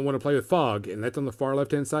shooting and you don't want to play with fog, and that's on the far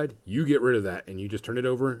left hand side, you get rid of that and you just turn it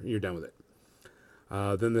over and you're done with it.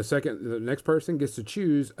 Then the next person gets to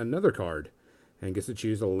choose another card and gets to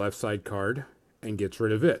choose a left side card and gets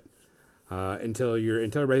rid of it until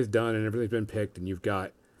everybody's done and everything's been picked and you've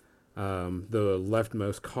got the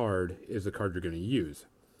leftmost card is the card you're going to use.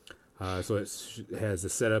 So it has the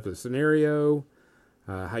setup of the scenario,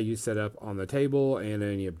 how you set up on the table, and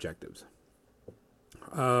any objectives.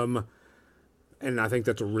 And I think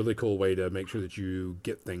that's a really cool way to make sure that you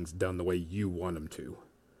get things done the way you want them to.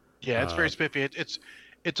 Yeah, it's very spiffy.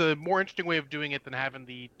 It's a more interesting way of doing it than having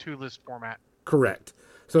the 2-list format. Correct.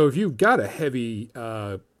 So if you've got a heavy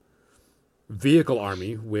vehicle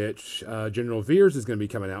army, which General Veers is going to be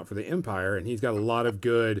coming out for the Empire, and he's got a lot of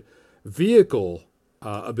good vehicle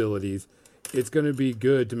abilities, it's going to be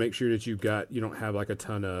good to make sure that you don't have like a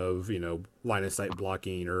ton of, line of sight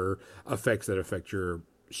blocking or effects that affect your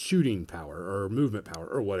shooting power or movement power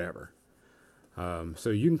or whatever.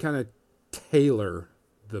 So you can kind of tailor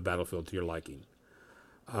the battlefield to your liking.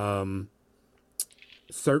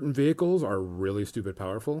 Certain vehicles are really stupid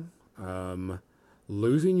powerful.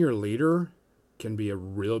 Losing your leader can be a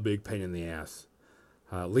real big pain in the ass.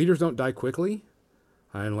 Leaders don't die quickly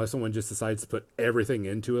unless someone just decides to put everything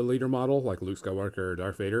into a leader model like Luke Skywalker or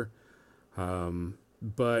Darth Vader.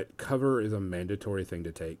 But cover is a mandatory thing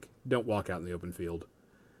to take. Don't walk out in the open field.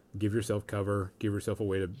 Give yourself cover. Give yourself a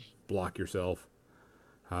way to block yourself.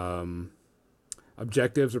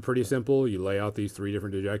 Objectives are pretty simple. You lay out these 3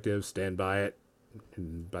 different objectives, stand by it,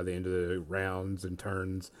 and by the end of the rounds and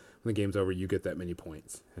turns, when the game's over, you get that many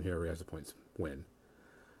points, and whoever has the points win.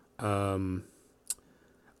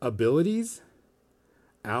 Abilities,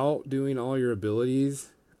 outdoing all your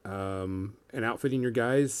abilities, and outfitting your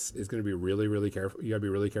guys is going to be really, really careful. You got to be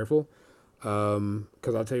really careful,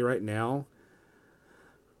 because I'll tell you right now,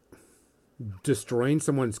 destroying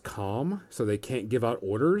someone's comm so they can't give out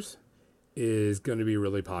orders is going to be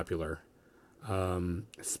really popular.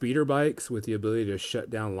 Speeder bikes with the ability to shut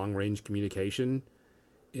down long range communication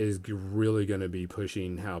is really going to be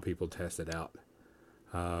pushing how people test it out.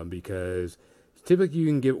 Because typically you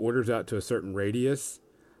can give orders out to a certain radius,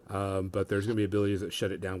 but there's going to be abilities that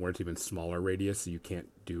shut it down where it's even smaller radius, so you can't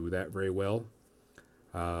do that very well.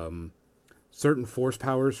 Certain force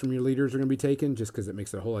powers from your leaders are going to be taken just because it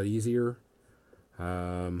makes it a whole lot easier.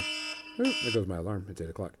 There goes my alarm. It's 8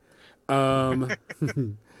 o'clock.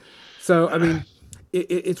 So, I mean,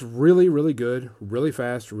 it's really, really good, really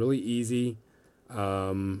fast, really easy. They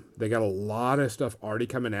got a lot of stuff already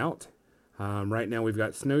coming out. Right now we've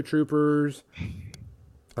got Snow Troopers,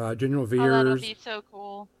 General Veers. Oh, that'll be so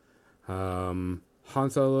cool. Han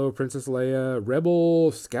Solo, Princess Leia,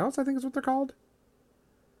 Rebel Scouts, I think is what they're called.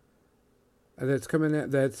 That's coming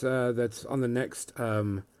at, that's on the next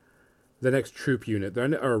troop unit,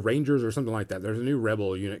 or Rangers or something like that. There's a new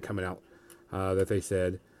Rebel unit coming out that they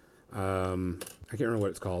said. I can't remember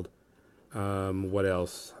what it's called. What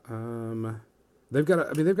else? They've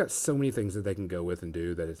got so many things that they can go with and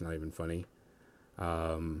do that it's not even funny.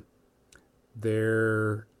 I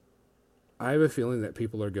have a feeling that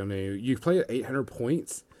people are going to. You play at 800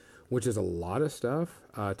 points, which is a lot of stuff.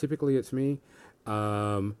 Typically, it's me.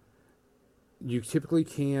 You typically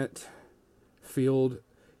can't field.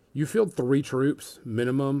 You field 3 troops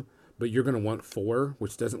minimum, but you're going to want 4,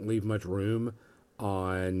 which doesn't leave much room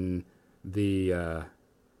on the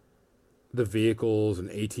vehicles and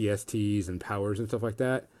ATSTs and powers and stuff like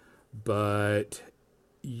that. But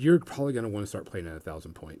you're probably going to want to start playing at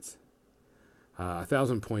 1,000 points.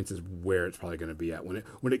 1,000 points is where it's probably going to be at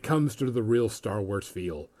when it comes to the real Star Wars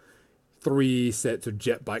feel. 3 sets of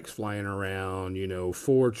jet bikes flying around,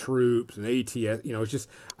 4 troops and ATS. It's just,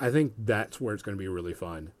 I think that's where it's going to be really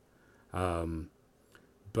fun.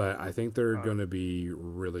 But I think they're going to be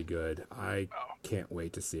really good. I can't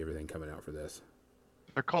wait to see everything coming out for this.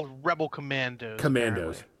 They're called Rebel Commandos.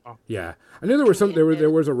 Commandos. Oh. Yeah, I knew there was some. There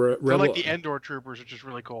was a Rebel. They're like the Endor Troopers, which is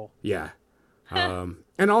really cool. Yeah, and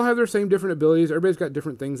all have their same different abilities. Everybody's got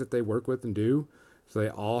different things that they work with and do, so they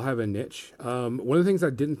all have a niche. One of the things I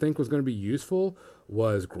didn't think was going to be useful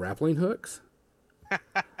was grappling hooks.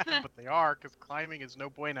 But they are, because climbing is no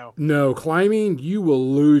bueno. No, climbing, you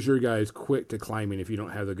will lose your guys quick to climbing if you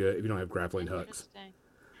don't have grappling hooks.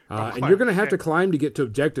 And you're going to have to climb to get to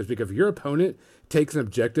objectives, because if your opponent takes an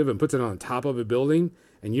objective and puts it on top of a building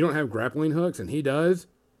and you don't have grappling hooks and he does,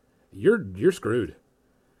 you're screwed.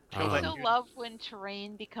 I still love when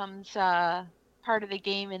terrain becomes part of the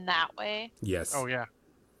game in that way. Yes. Oh, yeah.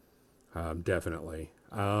 Definitely.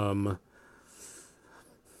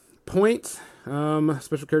 Points.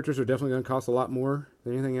 Special characters are definitely going to cost a lot more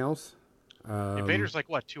than anything else. And Vader's like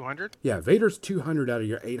what, 200? Yeah, Vader's 200 out of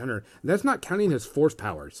your 800. That's not counting his force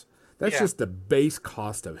powers. That's just the base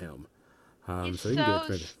cost of him. He's so you can do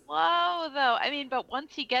so it. slow, though. I mean, but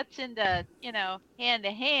once he gets into, hand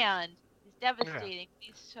to hand, he's devastating.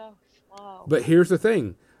 He's so slow. But here's the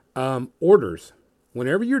thing. Orders.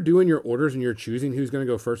 Whenever you're doing your orders and you're choosing who's going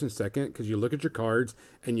to go first and second, because you look at your cards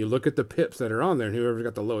and you look at the pips that are on there, and whoever's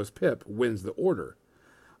got the lowest pip wins the order.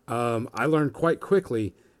 I learned quite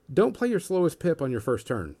quickly, don't play your slowest pip on your first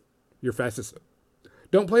turn. Your fastest.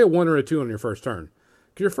 Don't play a 1 or a 2 on your first turn.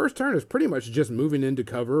 Because your first turn is pretty much just moving into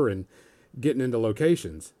cover and getting into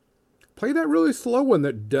locations. Play that really slow one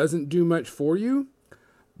that doesn't do much for you.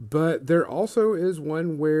 But there also is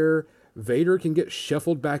one where Vader can get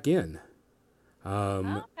shuffled back in.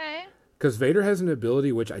 Okay. Because Vader has an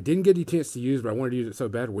ability, which I didn't get a chance to use, but I wanted to use it so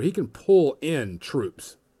bad, where he can pull in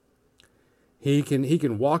troops. He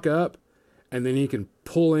can walk up, and then he can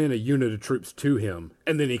pull in a unit of troops to him,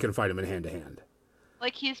 and then he can fight them in hand-to-hand.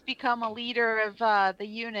 Like he's become a leader of the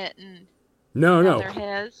unit, and No. they're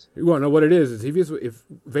his. You want to know what it is if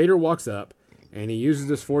Vader walks up, and he uses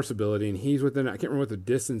this force ability, and he's within, I can't remember what the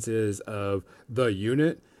distance is of the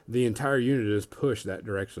unit, the entire unit is pushed that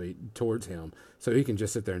directly towards him. So he can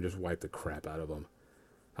just sit there and just wipe the crap out of them.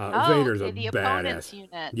 Vader's okay, the a opponent's badass.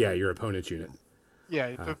 unit. Yeah, your opponent's unit.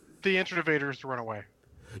 Yeah, the answer to Vader is to run away.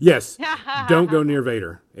 Yes, don't go near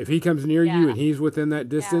Vader. If he comes near you Yeah. and he's within that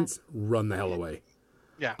distance, run the hell away.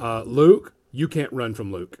 Yeah. Luke, you can't run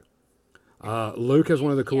from Luke. Luke has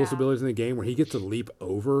one of the coolest Yeah. abilities in the game where he gets to leap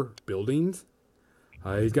over buildings.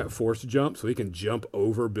 He's got force jump, so he can jump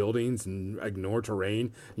over buildings and ignore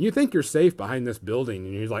terrain. And you think you're safe behind this building,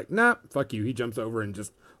 and he's like, nah, fuck you. He jumps over and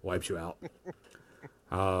just wipes you out.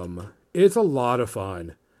 It's a lot of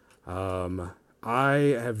fun.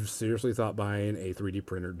 I have seriously thought buying a 3D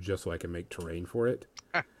printer just so I can make terrain for it.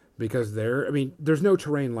 Because there's no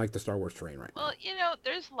terrain like the Star Wars terrain right now. Well,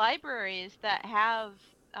 there's libraries that have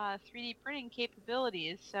 3D printing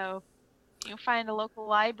capabilities, so you can find a local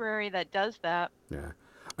library that does that. Yeah.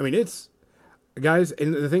 I mean, it's... Guys,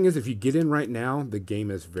 and the thing is, if you get in right now, the game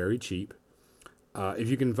is very cheap. If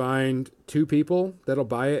you can find 2 people that'll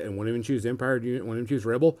buy it and one of them choose Empire unit, one of them choose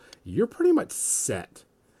Rebel, you're pretty much set.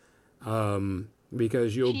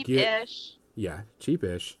 Because you'll get... Cheap-ish. Yeah,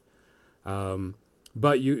 cheap-ish.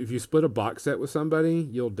 But if you split a box set with somebody,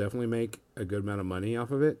 you'll definitely make a good amount of money off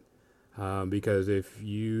of it. Because if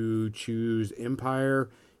you choose Empire,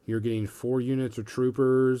 you're getting 4 units of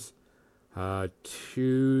troopers,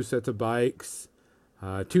 2 sets of bikes,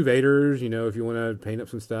 2 Vaders, if you want to paint up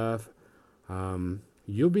some stuff.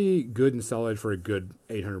 You'll be good and solid for a good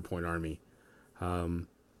 800-point army.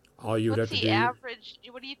 All you would have to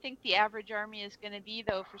do... What do you think the average army is going to be,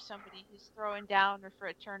 though, for somebody who's throwing down or for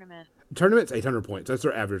a tournament? Tournament's 800 points. That's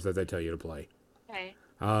their average that they tell you to play. Okay.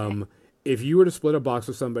 If you were to split a box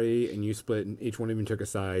with somebody and you split and each one of them took a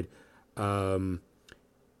side, all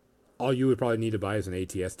you would probably need to buy is an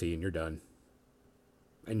ATST and you're done.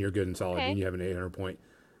 And you're good and solid and you have an 800 point.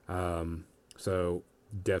 So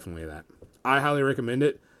definitely that. I highly recommend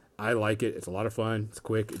it. I like it. It's a lot of fun. It's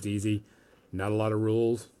quick. It's easy. Not a lot of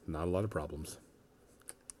rules. Not a lot of problems.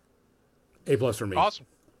 A+ for me. Awesome.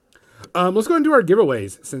 Let's go and do our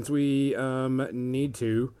giveaways since we need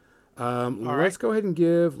to. Let's go ahead and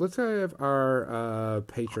let's have our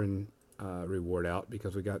patron reward out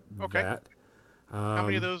because we got that. How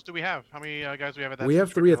many of those do we have? How many guys do we have at that? We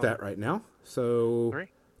have 3 at that right now. So 3?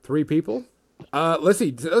 3 people. Let's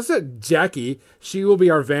see. Let's set Jackie. She will be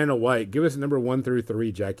our Vanna White. Give us number 1 through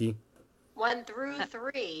 3, Jackie. 1 through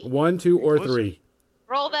 3. 1, 2, or 3.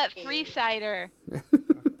 Roll that 3-sider.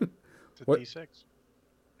 It's a What? D6.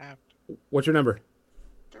 Half. What's your number?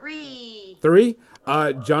 3. 3?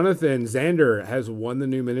 Jonathan Xander has won the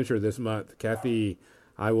new miniature this month. Kathy,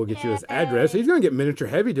 I will get you his address. He's going to get miniature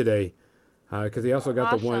heavy today because he also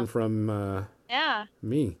got the one from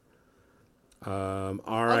me. All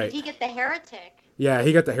right. Did he get the heretic? Yeah,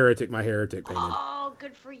 he got the heretic, my heretic painted. Oh,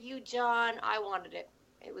 good for you, John. I wanted it.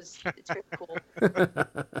 It's very cool.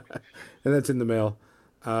 And that's in the mail.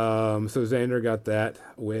 So Xander got that,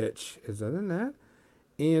 which is other than that.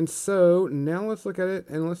 And so now let's look at it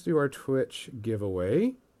and let's do our Twitch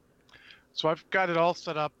giveaway. So I've got it all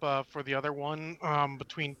set up for the other one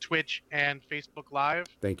between Twitch and Facebook Live.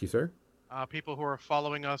 Thank you, sir. People who are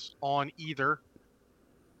following us on either.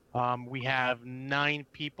 We have 9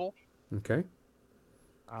 people. Okay.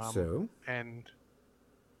 And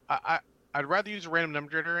I'd rather use a random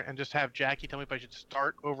number generator and just have Jackie tell me if I should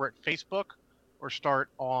start over at Facebook or start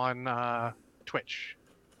on Twitch.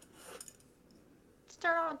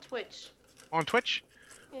 Start on Twitch. On Twitch?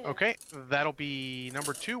 Yeah. Okay, that'll be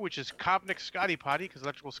number 2, which is Kobnik Scotty Potty, because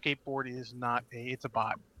electrical skateboard is not it's a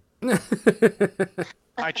bot.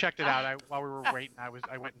 I checked it out while we were waiting. I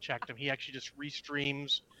went and checked him. He actually just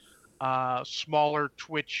restreams smaller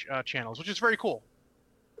Twitch channels, which is very cool.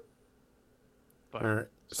 But, All right.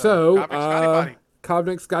 So, Kobnik Scotty Potty.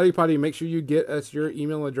 Kobnik Scotty Potty, make sure you get us your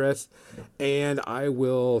email address, and I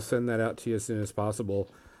will send that out to you as soon as possible.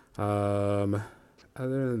 Other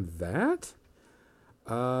than that,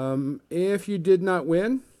 if you did not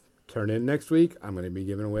win, turn in next week. I'm going to be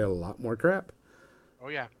giving away a lot more crap. Oh,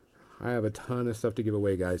 yeah. I have a ton of stuff to give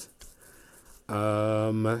away, guys.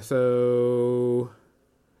 So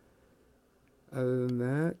other than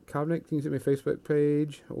that, Kobnik, can you send me a Facebook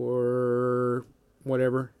page or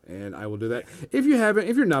whatever, and I will do that. If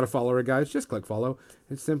you're not a follower, guys, just click follow.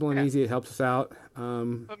 It's simple and easy. It helps us out.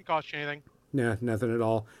 Doesn't cost you anything. Yeah, nothing at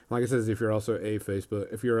all. Like I said, if you're also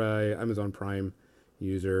if you're a Amazon Prime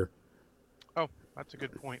user. Oh, that's a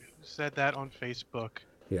good point. Who said that on Facebook?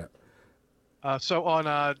 Yeah. John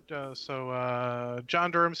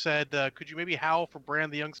Durham said, could you maybe howl for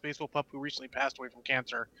Brand, the young spacewolf pup who recently passed away from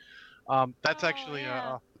cancer? That's actually,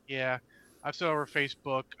 yeah. I've said over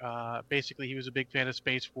Facebook. Basically, he was a big fan of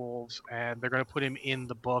Space Wolves, and they're going to put him in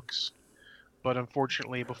the books. But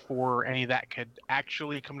unfortunately, before any of that could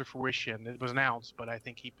actually come to fruition, it was announced, but I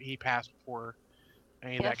think he passed before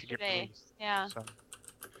any of that could get released. Yeah. So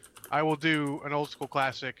I will do an old school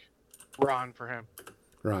classic, Ron, for him.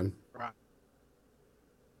 Ron.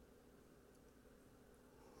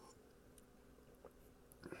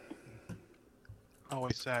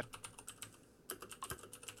 Always sad.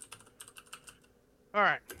 All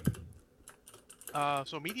right.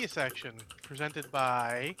 So media section presented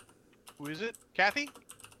by, who is it? Kathy?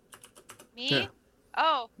 Me? Yeah.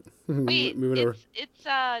 Oh, wait. Move it over. It's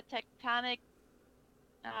Tectonic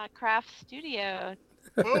Craft Studio.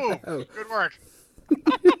 Boom! Oh. Good work.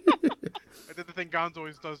 I did the thing Gonzo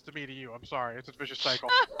always does to me to you. I'm sorry. It's a vicious cycle.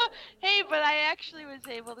 Hey, but I actually was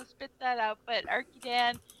able to spit that out. But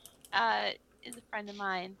Archidan is a friend of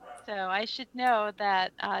mine, so I should know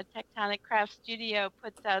that Tectonic Craft Studio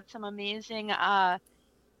puts out some amazing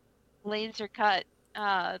laser cut,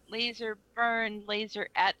 laser burned, laser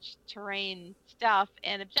etched terrain stuff,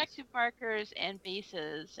 and objective markers and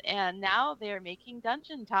bases. And now they're making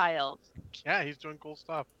dungeon tiles. Yeah, he's doing cool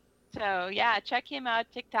stuff. So yeah, check him out,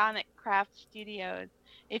 Tectonic Craft Studios,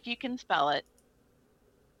 if you can spell it.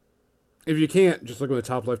 If you can't, just look in the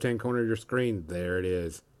top left-hand corner of your screen. There it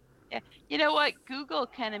is. Yeah, you know what? Google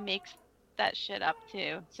kind of makes that shit up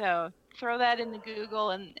too. So throw that into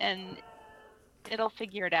Google and it'll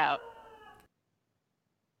figure it out.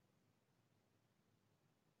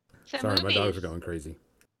 So Sorry, movies. my dogs are going crazy.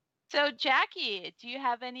 So Jackie, do you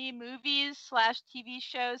have any movies / TV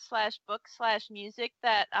shows / books / music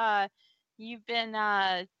that you've been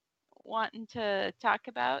wanting to talk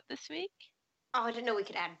about this week? Oh, I didn't know we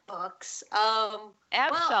could add books.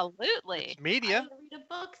 Absolutely. It's media. I didn't read a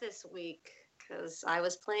book this week because I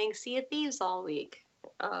was playing Sea of Thieves all week.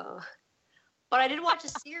 But I did watch a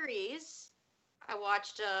series. I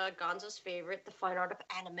watched Gonzo's favorite, The Fine Art of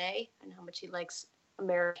Anime, and how much he likes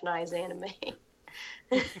Americanized anime.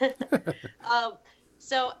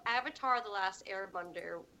 So Avatar: The Last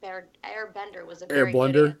Airbender was a very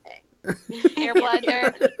good anime. Air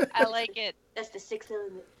Blender. I like it. That's the sixth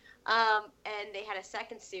element. And they had a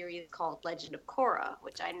second series called Legend of Korra,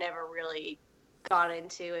 which I never really got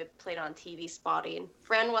into. It played on TV spotty, and a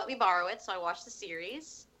friend let me borrow it, so I watched the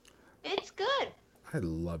series. It's good. I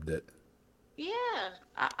loved it. Yeah.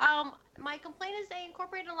 My complaint is they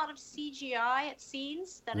incorporated a lot of CGI at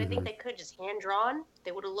scenes that I think they could just hand drawn.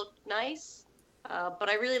 They would have looked nice. But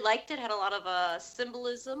I really liked it. Had a lot of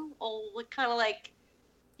symbolism. Kind of like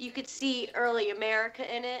you could see early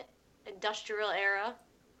America in it, industrial era.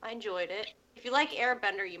 I enjoyed it. If you like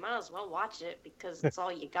Airbender, you might as well watch it because it's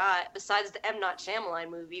all you got. Besides the M. Night Shyamalan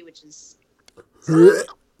movie, which is so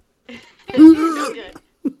good.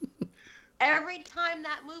 Every time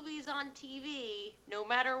that movie's on TV, no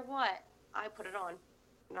matter what, I put it on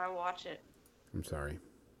and I watch it. I'm sorry.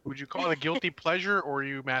 Would you call it a guilty pleasure, or are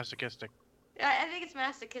you masochistic? I think it's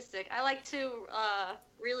masochistic. I like to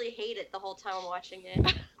really hate it the whole time I'm watching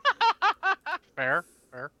it. Fair.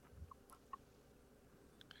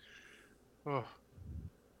 Oh.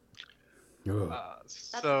 Ugh.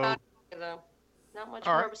 That's about it, though. Not much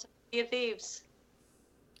more besides Sea of Thieves.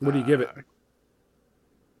 What do you give it?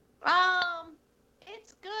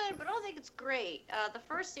 It's good, but I don't think it's great. The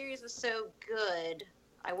first series was so good,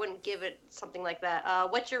 I wouldn't give it something like that.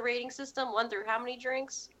 What's your rating system? 1 through how many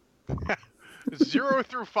drinks? 0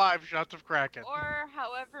 through 5 shots of Kraken. Or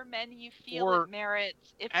however many you feel Or it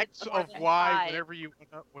merits. If X it's more of than Y, 5.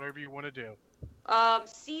 whatever you want to do.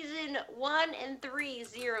 Season 1 and 3,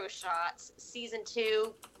 0 shots. Season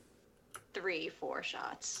 2, 3, 4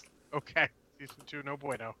 shots. Okay, season 2, no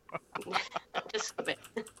bueno. Just skip it.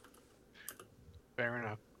 Fair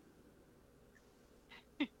enough.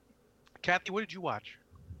 Kathy, what did you watch?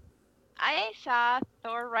 I saw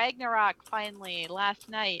Thor Ragnarok finally last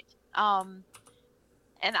night. And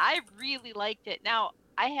I really liked it. Now,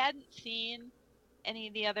 I hadn't seen any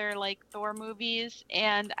of the other like Thor movies,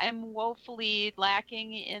 and I'm woefully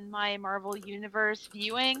lacking in my Marvel Universe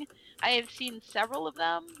viewing. I have seen several of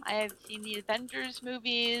them. I have seen the Avengers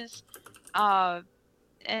movies, and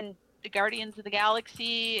the Guardians of the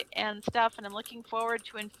Galaxy and stuff, and I'm looking forward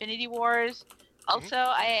to Infinity Wars. Also,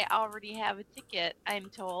 I already have a ticket, I'm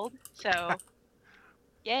told. So,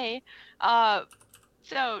 yay.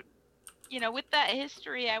 So, with that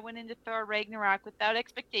history, I went into Thor Ragnarok without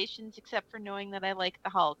expectations except for knowing that I like the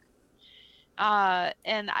Hulk.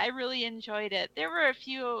 And I really enjoyed it. There were a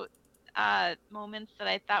few moments that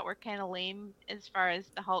I thought were kind of lame as far as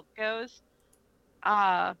the Hulk goes.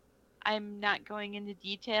 I'm not going into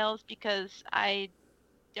details because my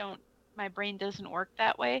brain doesn't work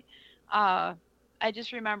that way. I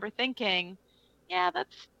just remember thinking, yeah,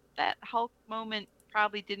 that Hulk moment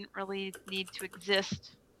probably didn't really need to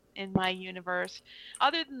exist in my universe.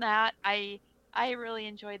 Other than that, I really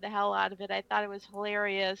enjoyed the hell out of it. I thought it was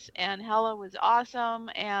hilarious, and Hela was awesome,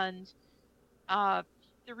 and the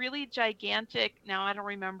really gigantic, now I don't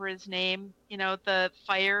remember his name, the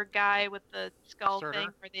fire guy with the skull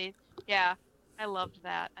Surtur? thing yeah, I loved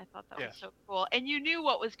that. I thought that was so cool. And you knew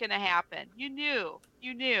what was going to happen. You knew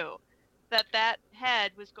that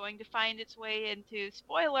head was going to find its way into,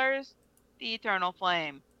 spoilers, the Eternal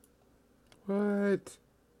Flame. What?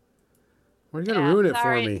 Why are you gonna ruin it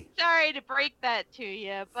for me? Sorry to break that to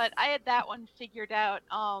you, but I had that one figured out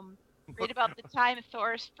right about the time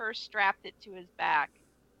Thor first strapped it to his back.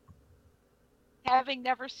 Having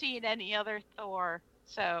never seen any other Thor,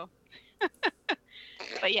 so.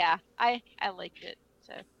 But yeah, I liked it.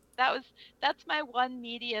 So that's my one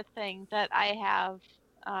media thing that I have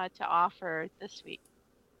to offer this week.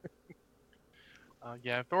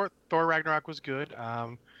 Yeah, Thor Ragnarok was good.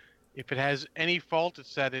 If it has any fault,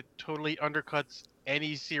 it's that it totally undercuts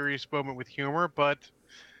any serious moment with humor, but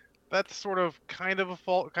that's sort of kind of a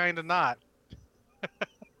fault, kind of not.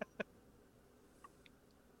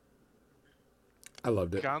 I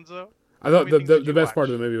loved it. Gonzo? I thought the best part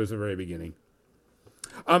of the movie was the very beginning.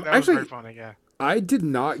 That Actually, was very funny, yeah. I did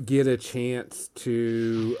not get a chance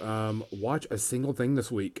to watch a single thing this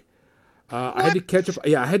week. I had to catch up.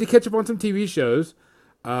 Yeah, I had to catch up on some TV shows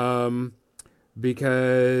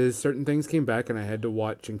because certain things came back, and I had to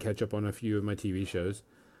watch and catch up on a few of my TV shows.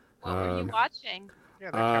 What were you watching?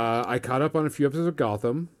 Yeah, I caught up on a few episodes of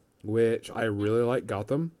Gotham, which I really like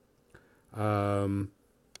Gotham.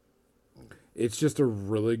 It's just a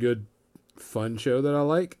really good, fun show that I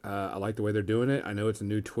like. I like the way they're doing it. I know it's a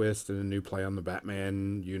new twist and a new play on the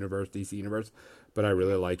Batman universe, DC universe, but I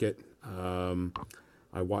really like it.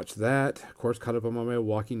 I watched that. Of course, caught up on my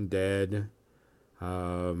Walking Dead.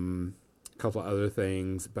 A couple of other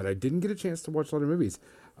things, but I didn't get a chance to watch a lot of movies.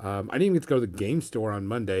 I didn't even get to go to the game store on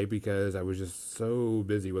Monday because I was just so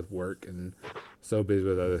busy with work and so busy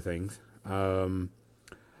with other things.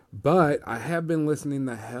 But I have been listening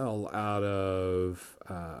the hell out of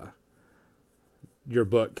your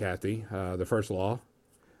book, Kathy, The First Law.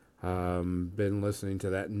 Been listening to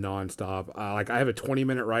that nonstop. I have a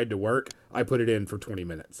 20-minute ride to work. I put it in for 20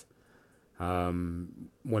 minutes.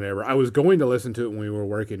 Whenever I was going to listen to it when we were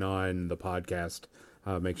working on the podcast,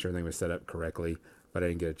 make sure everything was set up correctly, but I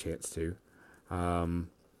didn't get a chance to.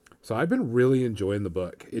 So I've been really enjoying the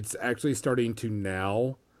book. It's actually starting to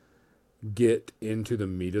now get into the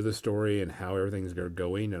meat of the story and how everything's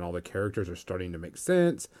going, and all the characters are starting to make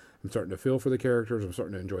sense. I'm starting to feel for the characters. I'm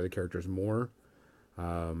starting to enjoy the characters more.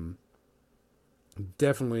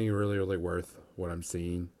 Definitely really, really worth what I'm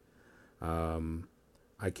seeing.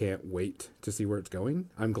 I can't wait to see where it's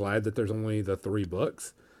going. I'm glad that there's only the 3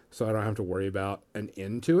 books, so I don't have to worry about an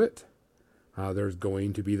end to it. There's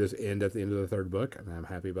going to be this end at the end of the 3rd book, and I'm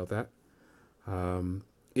happy about that.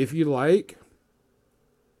 If you like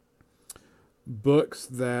books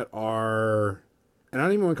that are, and I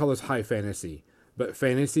don't even want to call this high fantasy, but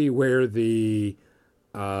fantasy where the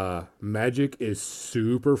magic is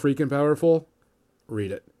super freaking powerful,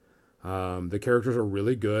 read it. The characters are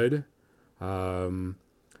really good.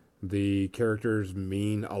 The characters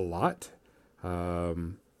mean a lot.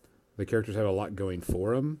 The characters have a lot going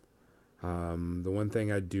for them. The one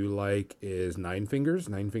thing I do like is Nine Fingers.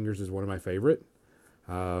 Nine Fingers is one of my favorite.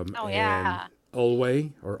 Oh And yeah.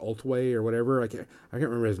 Ulway or Ultway or whatever. I can't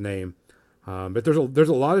remember his name. But there's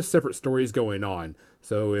a lot of separate stories going on.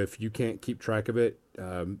 So if you can't keep track of it,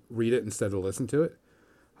 read it instead of listen to it.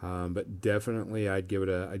 But definitely I'd give it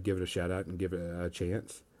a shout out and give it a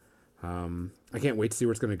chance. I can't wait to see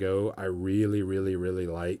where it's going to go. I really, really, really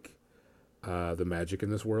like the magic in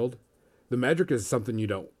this world. The magic is something you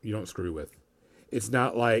don't screw with. It's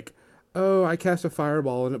not like, oh, I cast a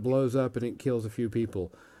fireball and it blows up and it kills a few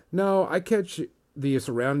people. No, I catch the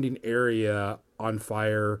surrounding area on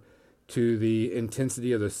fire to the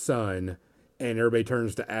intensity of the sun, and everybody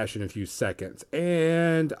turns to ash in a few seconds,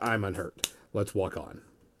 and I'm unhurt. Let's walk on.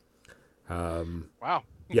 Wow.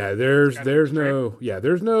 Yeah, Kind of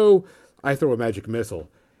there's no. I throw a magic missile.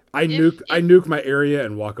 I If nuke my area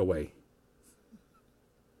and walk away.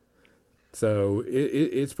 So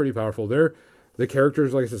it's pretty powerful. The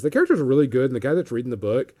characters, like I said, the characters are really good, and the guy that's reading the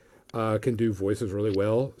book can do voices really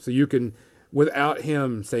well. So you can, without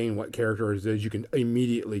him saying what character it is, you can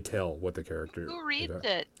immediately tell what the character. who is. reads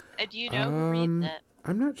it? Do you know who reads it?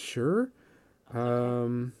 I'm not sure. Let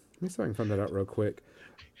me see if I can find that out real quick.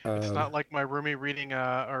 It's not like my roomie reading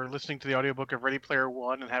or listening to the audiobook of Ready Player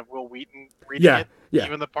One and have Will Wheaton reading Yeah, it. yeah.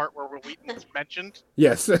 Even the part where Will Wheaton is mentioned.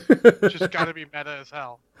 Yes. It's just got to be meta as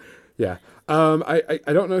hell. Yeah. I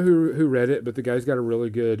don't know who read it, but the guy's got a really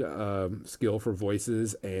good skill for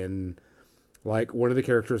voices, and like one of the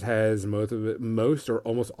characters has most or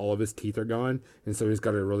almost all of his teeth are gone, and so he's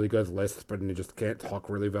got a really good lisp, and he just can't talk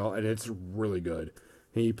really well, and it's really good.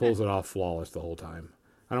 He pulls it off flawless the whole time.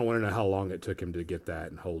 I don't want to know how long it took him to get that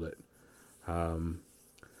and hold it.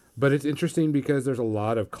 But it's interesting because there's a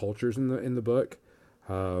lot of cultures in the book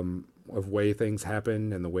of way things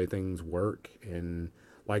happen and the way things work. And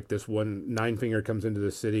like this one, Nine Finger comes into the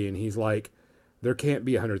city and he's like, there can't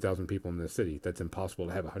be 100,000 people in this city. That's impossible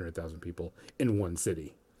to have 100,000 people in one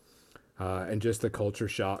city. And just the culture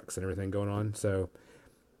shocks and everything going on. So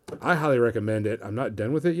I highly recommend it. I'm not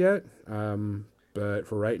done with it yet. But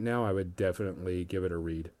for right now, I would definitely give it a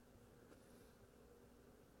read.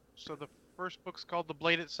 So the first book's called The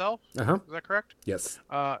Blade Itself. Uh-huh. Is that correct? Yes.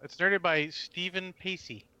 It's narrated by Stephen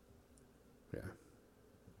Pacey. Yeah.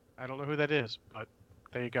 I don't know who that is, but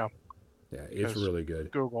there you go. Yeah, it's Because really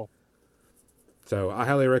good. Google. So I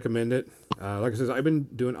highly recommend it. Like I said, I've been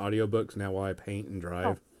doing audiobooks now while I paint and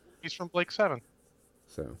drive. He's from Blake 7.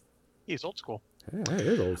 So He's old school. yeah, it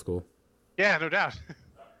is old school. Yeah, no doubt.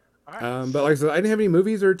 All right. But like I said, I didn't have any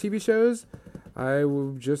movies or TV shows. I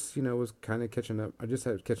just, was kind of catching up. I just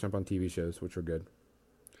had catching up on TV shows, which were good.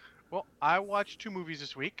 Well, I watched 2 movies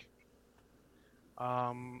this week.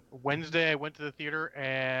 Wednesday, I went to the theater,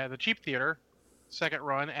 the cheap theater, second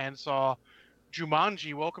run, and saw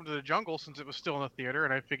Jumanji: Welcome to the Jungle since it was still in the theater,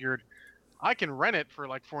 and I figured I can rent it for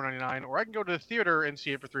like $4.99, or I can go to the theater and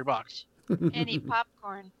see it for $3 And eat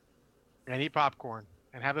popcorn. and eat popcorn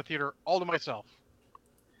and have the theater all to myself.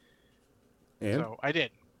 And So I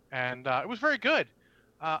did, and it was very good.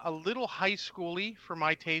 A little high schooly for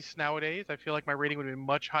my taste nowadays. I feel like my rating would have been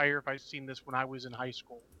much higher if I'd seen this when I was in high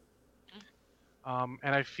school. And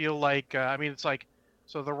I feel like, it's like,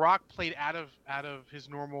 so The Rock played out of his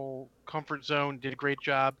normal comfort zone, did a great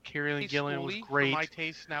job. Kieran Gillen was great. For my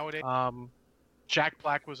taste nowadays. Jack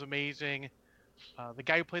Black was amazing. The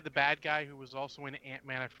guy who played the bad guy, who was also in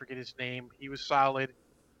Ant-Man, I forget his name, he was solid.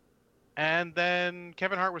 And then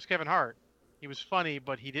Kevin Hart was Kevin Hart. He was funny,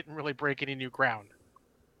 but he didn't really break any new ground.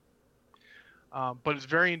 But it's a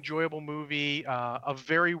very enjoyable movie, a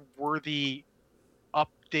very worthy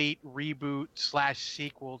update, reboot /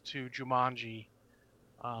 sequel to Jumanji.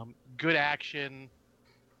 Good action.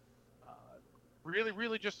 Really,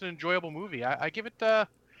 really just an enjoyable movie. I give it.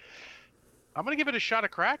 I'm gonna give it a shot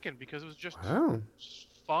at Kraken because it was just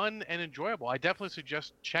fun and enjoyable. I definitely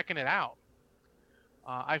suggest checking it out.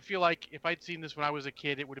 I feel like if I'd seen this when I was a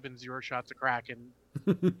kid, it would have been 0 shots of Kraken,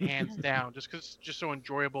 hands down, just because it's just so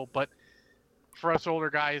enjoyable. But for us older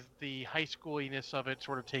guys, the high schooliness of it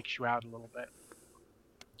sort of takes you out a little bit.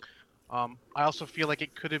 I also feel like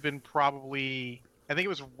it could have been I think it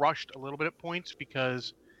was rushed a little bit at points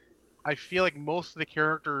because I feel like most of the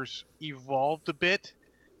characters evolved a bit,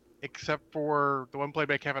 except for the one played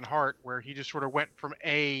by Kevin Hart, where he just sort of went from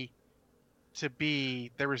A to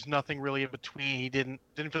B. There was nothing really in between. He didn't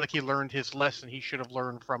feel like he learned his lesson he should have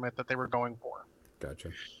learned from it that they were going for. Gotcha.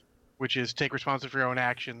 Which is take responsibility for your own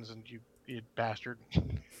actions, and you bastard.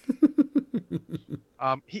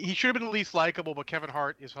 He should have been the least likable, but Kevin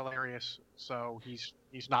Hart is hilarious, so he's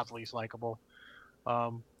not the least likable.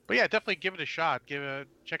 But yeah, definitely give it a shot.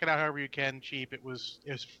 Check it out however you can. Cheap. It was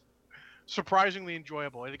surprisingly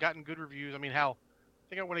enjoyable. It had gotten good reviews. I mean, hell,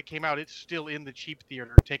 I think when it came out, it's still in the cheap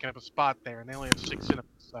theater, taking up a spot there, and they only have 6 cinemas,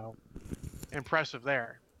 so impressive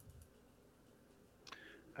there.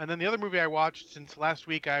 And then the other movie I watched since last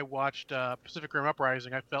week, I watched Pacific Rim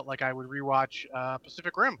Uprising. I felt like I would rewatch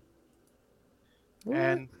Pacific Rim,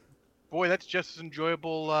 and boy, that's just as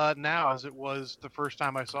enjoyable now as it was the first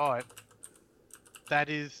time I saw it. That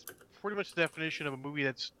is pretty much the definition of a movie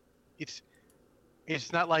that's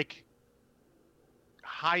it's not like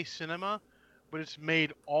high cinema, but it's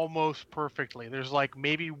made almost perfectly. There's like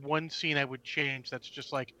maybe one scene I would change that's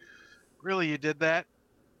just like, really, you did that?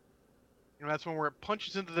 You know, that's one where it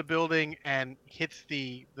punches into the building and hits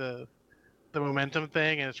the momentum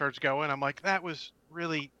thing and it starts going. I'm like, that was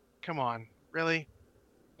really, come on, really?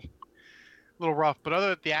 A little rough, but other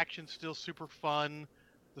than the action's still super fun.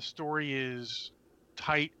 The story is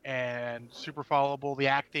tight and super followable. The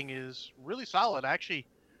acting is really solid. I actually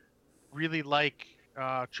really like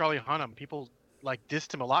Charlie Hunnam. People like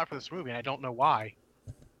dissed him a lot for this movie, and I don't know why.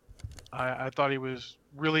 I thought he was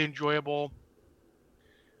really enjoyable.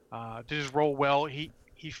 Did his role well. He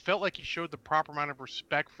felt like he showed the proper amount of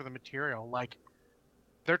respect for the material. Like,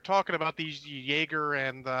 they're talking about these Jaeger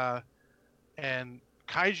and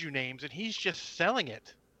kaiju names, and he's just selling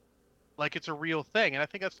it like it's a real thing. And I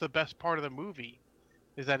think that's the best part of the movie,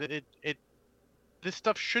 is that this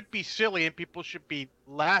stuff should be silly and people should be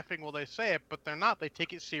laughing while they say it, but they're not. They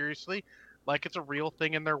take it seriously, like it's a real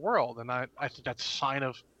thing in their world, and I think that's a sign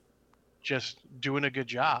of just doing a good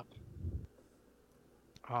job.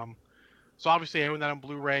 So obviously, I own that on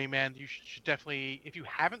Blu-ray, man. You should definitely, if you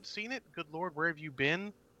haven't seen it, good lord, where have you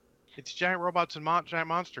been? It's giant robots and giant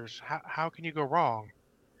monsters. How can you go wrong?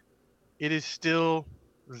 It is still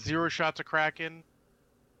 0 shots of Kraken.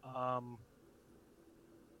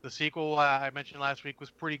 The sequel I mentioned last week was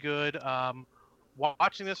pretty good.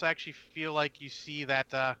 Watching this, I actually feel like you see that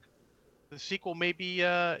the sequel may be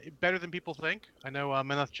better than people think. I know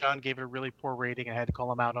Meneth John gave it a really poor rating. I had to call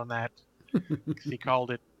him out on that. He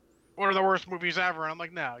called it one of the worst movies ever. And I'm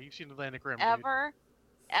like, no, you've seen Atlantic Rim. Ever?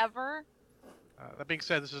 That being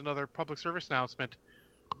said, this is another public service announcement.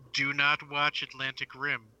 Do not watch Atlantic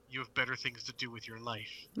Rim. You have better things to do with your life,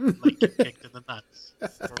 like get kicked in the nuts.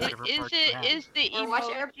 Is the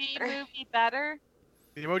Emoji movie better?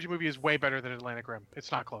 The Emoji movie is way better than Atlantic Rim.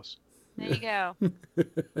 It's not close. There you go.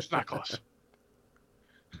 It's not close.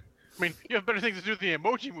 I mean, you have better things to do with the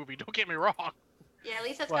Emoji movie. Don't get me wrong. Yeah, at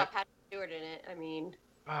least it's got Patrick Stewart in it. I mean,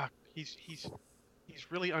 he's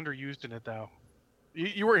really underused in it though.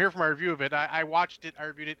 You weren't here for my review of it. I watched it. I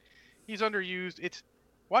reviewed it. He's underused.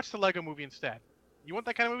 Watch the Lego Movie instead. You want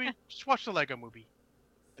that kind of movie? Just watch the Lego Movie.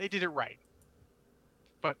 They did it right.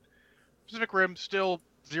 But Pacific Rim, still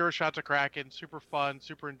 0 shots of Kraken. Super fun,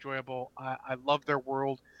 super enjoyable. I love their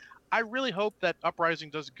world. I really hope that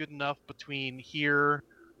Uprising does good enough between here,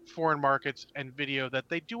 foreign markets, and video that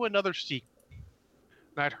they do another sequel.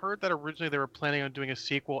 And I'd heard that originally they were planning on doing a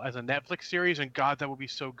sequel as a Netflix series, and God, that would be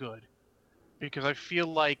so good. Because I feel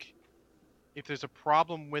like if there's a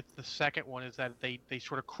problem with the second one, is that they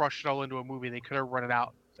sort of crushed it all into a movie. They could have run it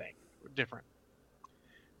out different.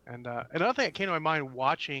 And another thing that came to my mind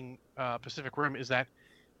watching Pacific Rim is that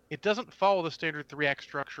it doesn't follow the standard 3-act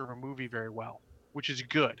structure of a movie very well, which is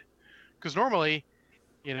good. Because normally,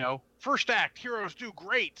 first act, heroes do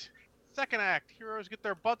great. Second act, heroes get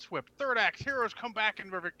their butts whipped. Third act, heroes come back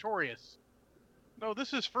and are victorious. No,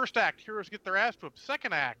 this is first act, heroes get their ass whipped.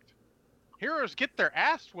 Second act, heroes get their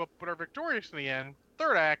ass whooped but are victorious in the end.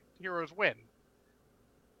 Third act, heroes win.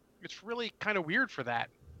 It's really kind of weird for that.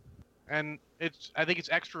 And I think it's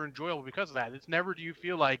extra enjoyable because of that. It's never do you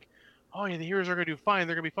feel like, oh yeah, the heroes are going to do fine.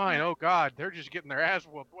 They're going to be fine. Oh God, they're just getting their ass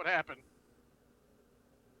whooped. What happened?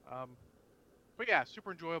 But yeah,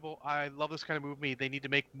 super enjoyable. I love this kind of movie. They need to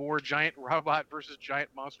make more giant robot versus giant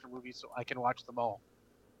monster movies so I can watch them all.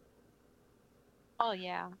 Oh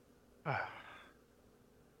yeah. So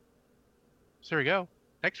there we go.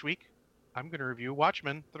 Next week, I'm going to review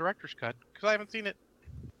Watchmen, the director's cut, because I haven't seen it.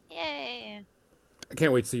 Yay. I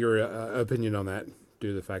can't wait to see your opinion on that, due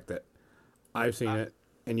to the fact that I've seen it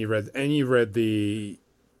and you've read the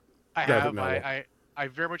graphic novel. I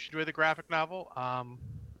very much enjoy the graphic novel.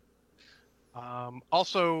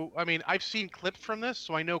 Also, I mean, I've seen clips from this,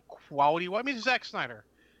 so I know quality. I mean, Zack Snyder.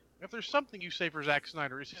 If there's something you say for Zack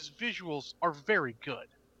Snyder, is his visuals are very good.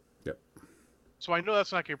 Yep. So I know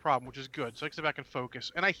that's not going to be a problem, which is good. So I can sit back and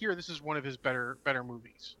focus. And I hear this is one of his better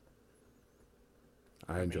movies.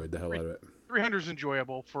 I enjoyed the hell out of it. 300 is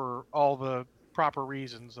enjoyable for all the proper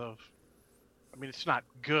reasons of. I mean, it's not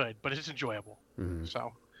good, but it's enjoyable. Mm-hmm.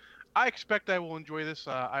 So, I expect I will enjoy this.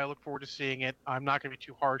 I look forward to seeing it. I'm not going to be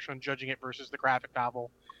too harsh on judging it versus the graphic novel.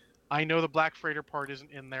 I know the Black Freighter part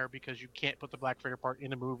isn't in there because you can't put the Black Freighter part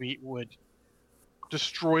in a movie. It would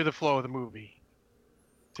destroy the flow of the movie.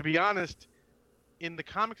 To be honest, in the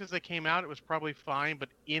comics as they came out, it was probably fine, but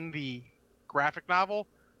in the graphic novel,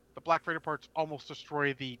 the Black Freighter parts almost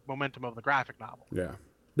destroy the momentum of the graphic novel. Yeah.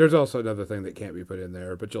 There's also another thing that can't be put in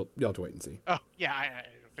there, but you'll have to wait and see. Oh, yeah, I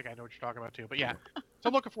think I know what you're talking about too. But yeah, so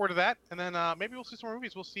I'm looking forward to that. And then maybe we'll see some more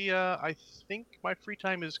movies. We'll see. I think my free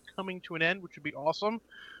time is coming to an end, which would be awesome.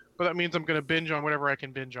 But that means I'm going to binge on whatever I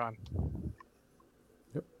can binge on.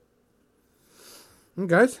 Yep.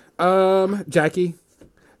 Guys, Jackie,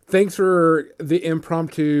 thanks for the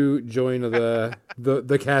impromptu join of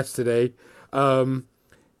the cast today.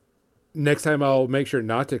 Next time I'll make sure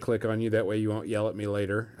not to click on you. That way you won't yell at me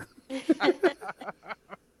later.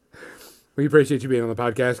 We appreciate you being on the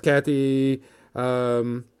podcast. Kathy,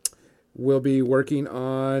 we'll be working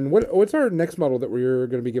on what's our next model that we're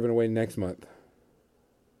going to be giving away next month?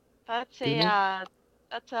 That's a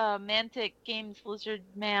Mantic Games Lizard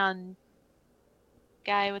Man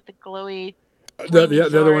guy with the glowy. The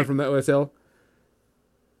other one from the OSL?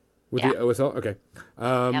 With Yeah. the OSL? Okay.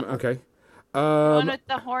 Yep. Okay. One with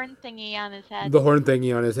the horn thingy on his head. The horn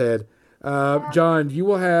thingy on his head. John, you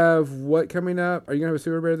will have what coming up? Are you going to have a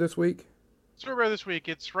Sewer Bear this week? Sewer Bear this week.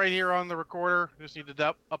 It's right here on the recorder. Just need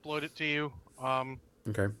to upload it to you.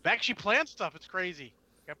 Okay. They actually planned stuff. It's crazy.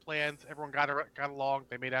 Got plans. Everyone got along.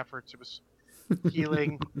 They made efforts. It was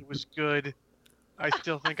healing. It was good. I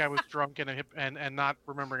still think I was drunk and not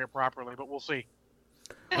remembering it properly, but we'll see.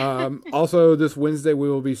 Also, this Wednesday we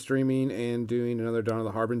will be streaming and doing another Dawn of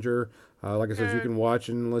the Harbinger. Like I said, you can watch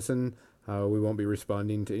and listen. We won't be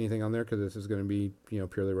responding to anything on there because this is going to be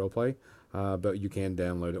purely roleplay. But you can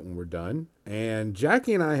download it when we're done. And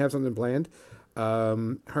Jackie and I have something planned. Her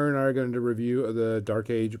and I are going to do a review of the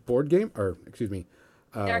Dark Age board game,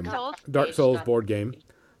 Dark Souls board game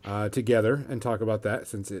together and talk about that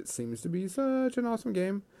since it seems to be such an awesome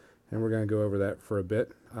game. And we're going to go over that for a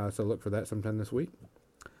bit. So look for that sometime this week.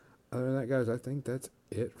 Other than that, guys, I think that's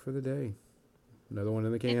it for the day. Another one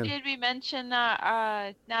in the can. Did we mention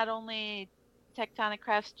not only Tectonic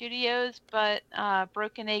Craft Studios, but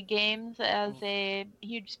Broken Egg Games as a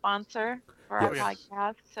huge sponsor for our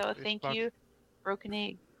podcast? So thank you, Broken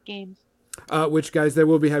Egg Games. Which, guys, they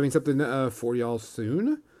will be having something for y'all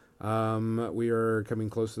soon. We are coming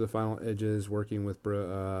close to the final edges, working with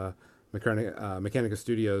Mechanica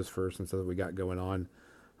Studios for some stuff that we got going on.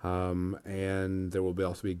 And there will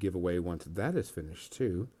also be a giveaway once that is finished,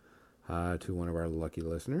 too, to one of our lucky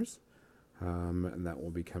listeners. And that will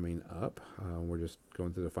be coming up. We're just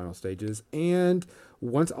going through the final stages. And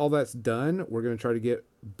once all that's done, we're going to try to get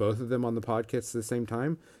both of them on the podcast at the same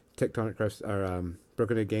time. Tectonic Crafts,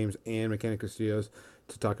 Broken Egg Games and Mechanica Studios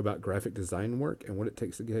to talk about graphic design work and what it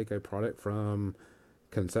takes to take a product from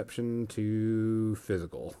conception to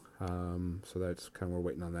physical. So that's kind of, we're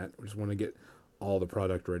waiting on that. We just want to get all the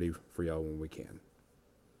product ready for y'all when we can.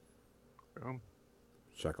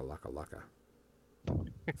 Shaka-laka-laka.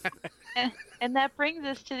 And that brings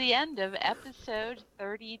us to the end of episode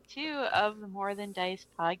 32 of the More Than Dice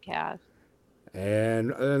podcast.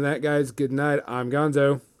 And other than that, guys, good night. I'm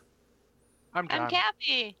Gonzo. I'm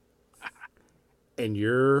Kathy. And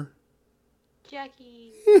you're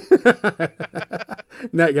Jackie.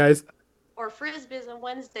 Night, guys. Or Frisbees on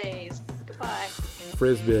Wednesdays. Goodbye.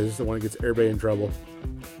 Frisbees, the one that gets everybody in trouble.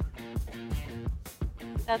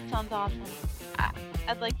 That sounds awesome.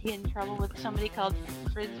 I'd like to get in trouble with somebody called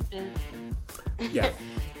Frisbees. Yeah.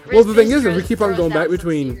 Well, the thing is, if we keep on going back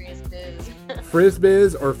between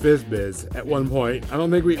Frisbees or Fizzbiz at one point, I don't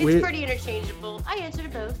think we... It's pretty interchangeable. I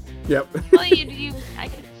answered both. Yep. Well, I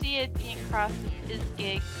could see it being crossed with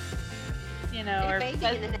Fizzgig, or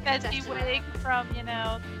Fezzy from,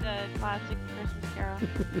 the classic Christmas Carol.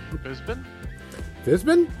 Fizbin?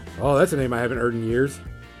 Fizbin? Oh, that's a name I haven't heard in years.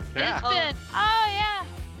 Yeah. Fizbin! Oh, yeah!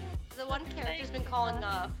 The one character's been calling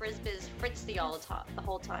Frisbees Fritzy all the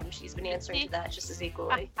whole time. She's been answering to that just as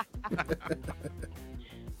equally.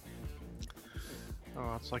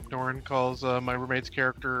 Oh, it's like Norrin calls my roommate's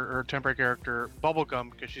character or temporary character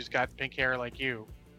Bubblegum because she's got pink hair like you.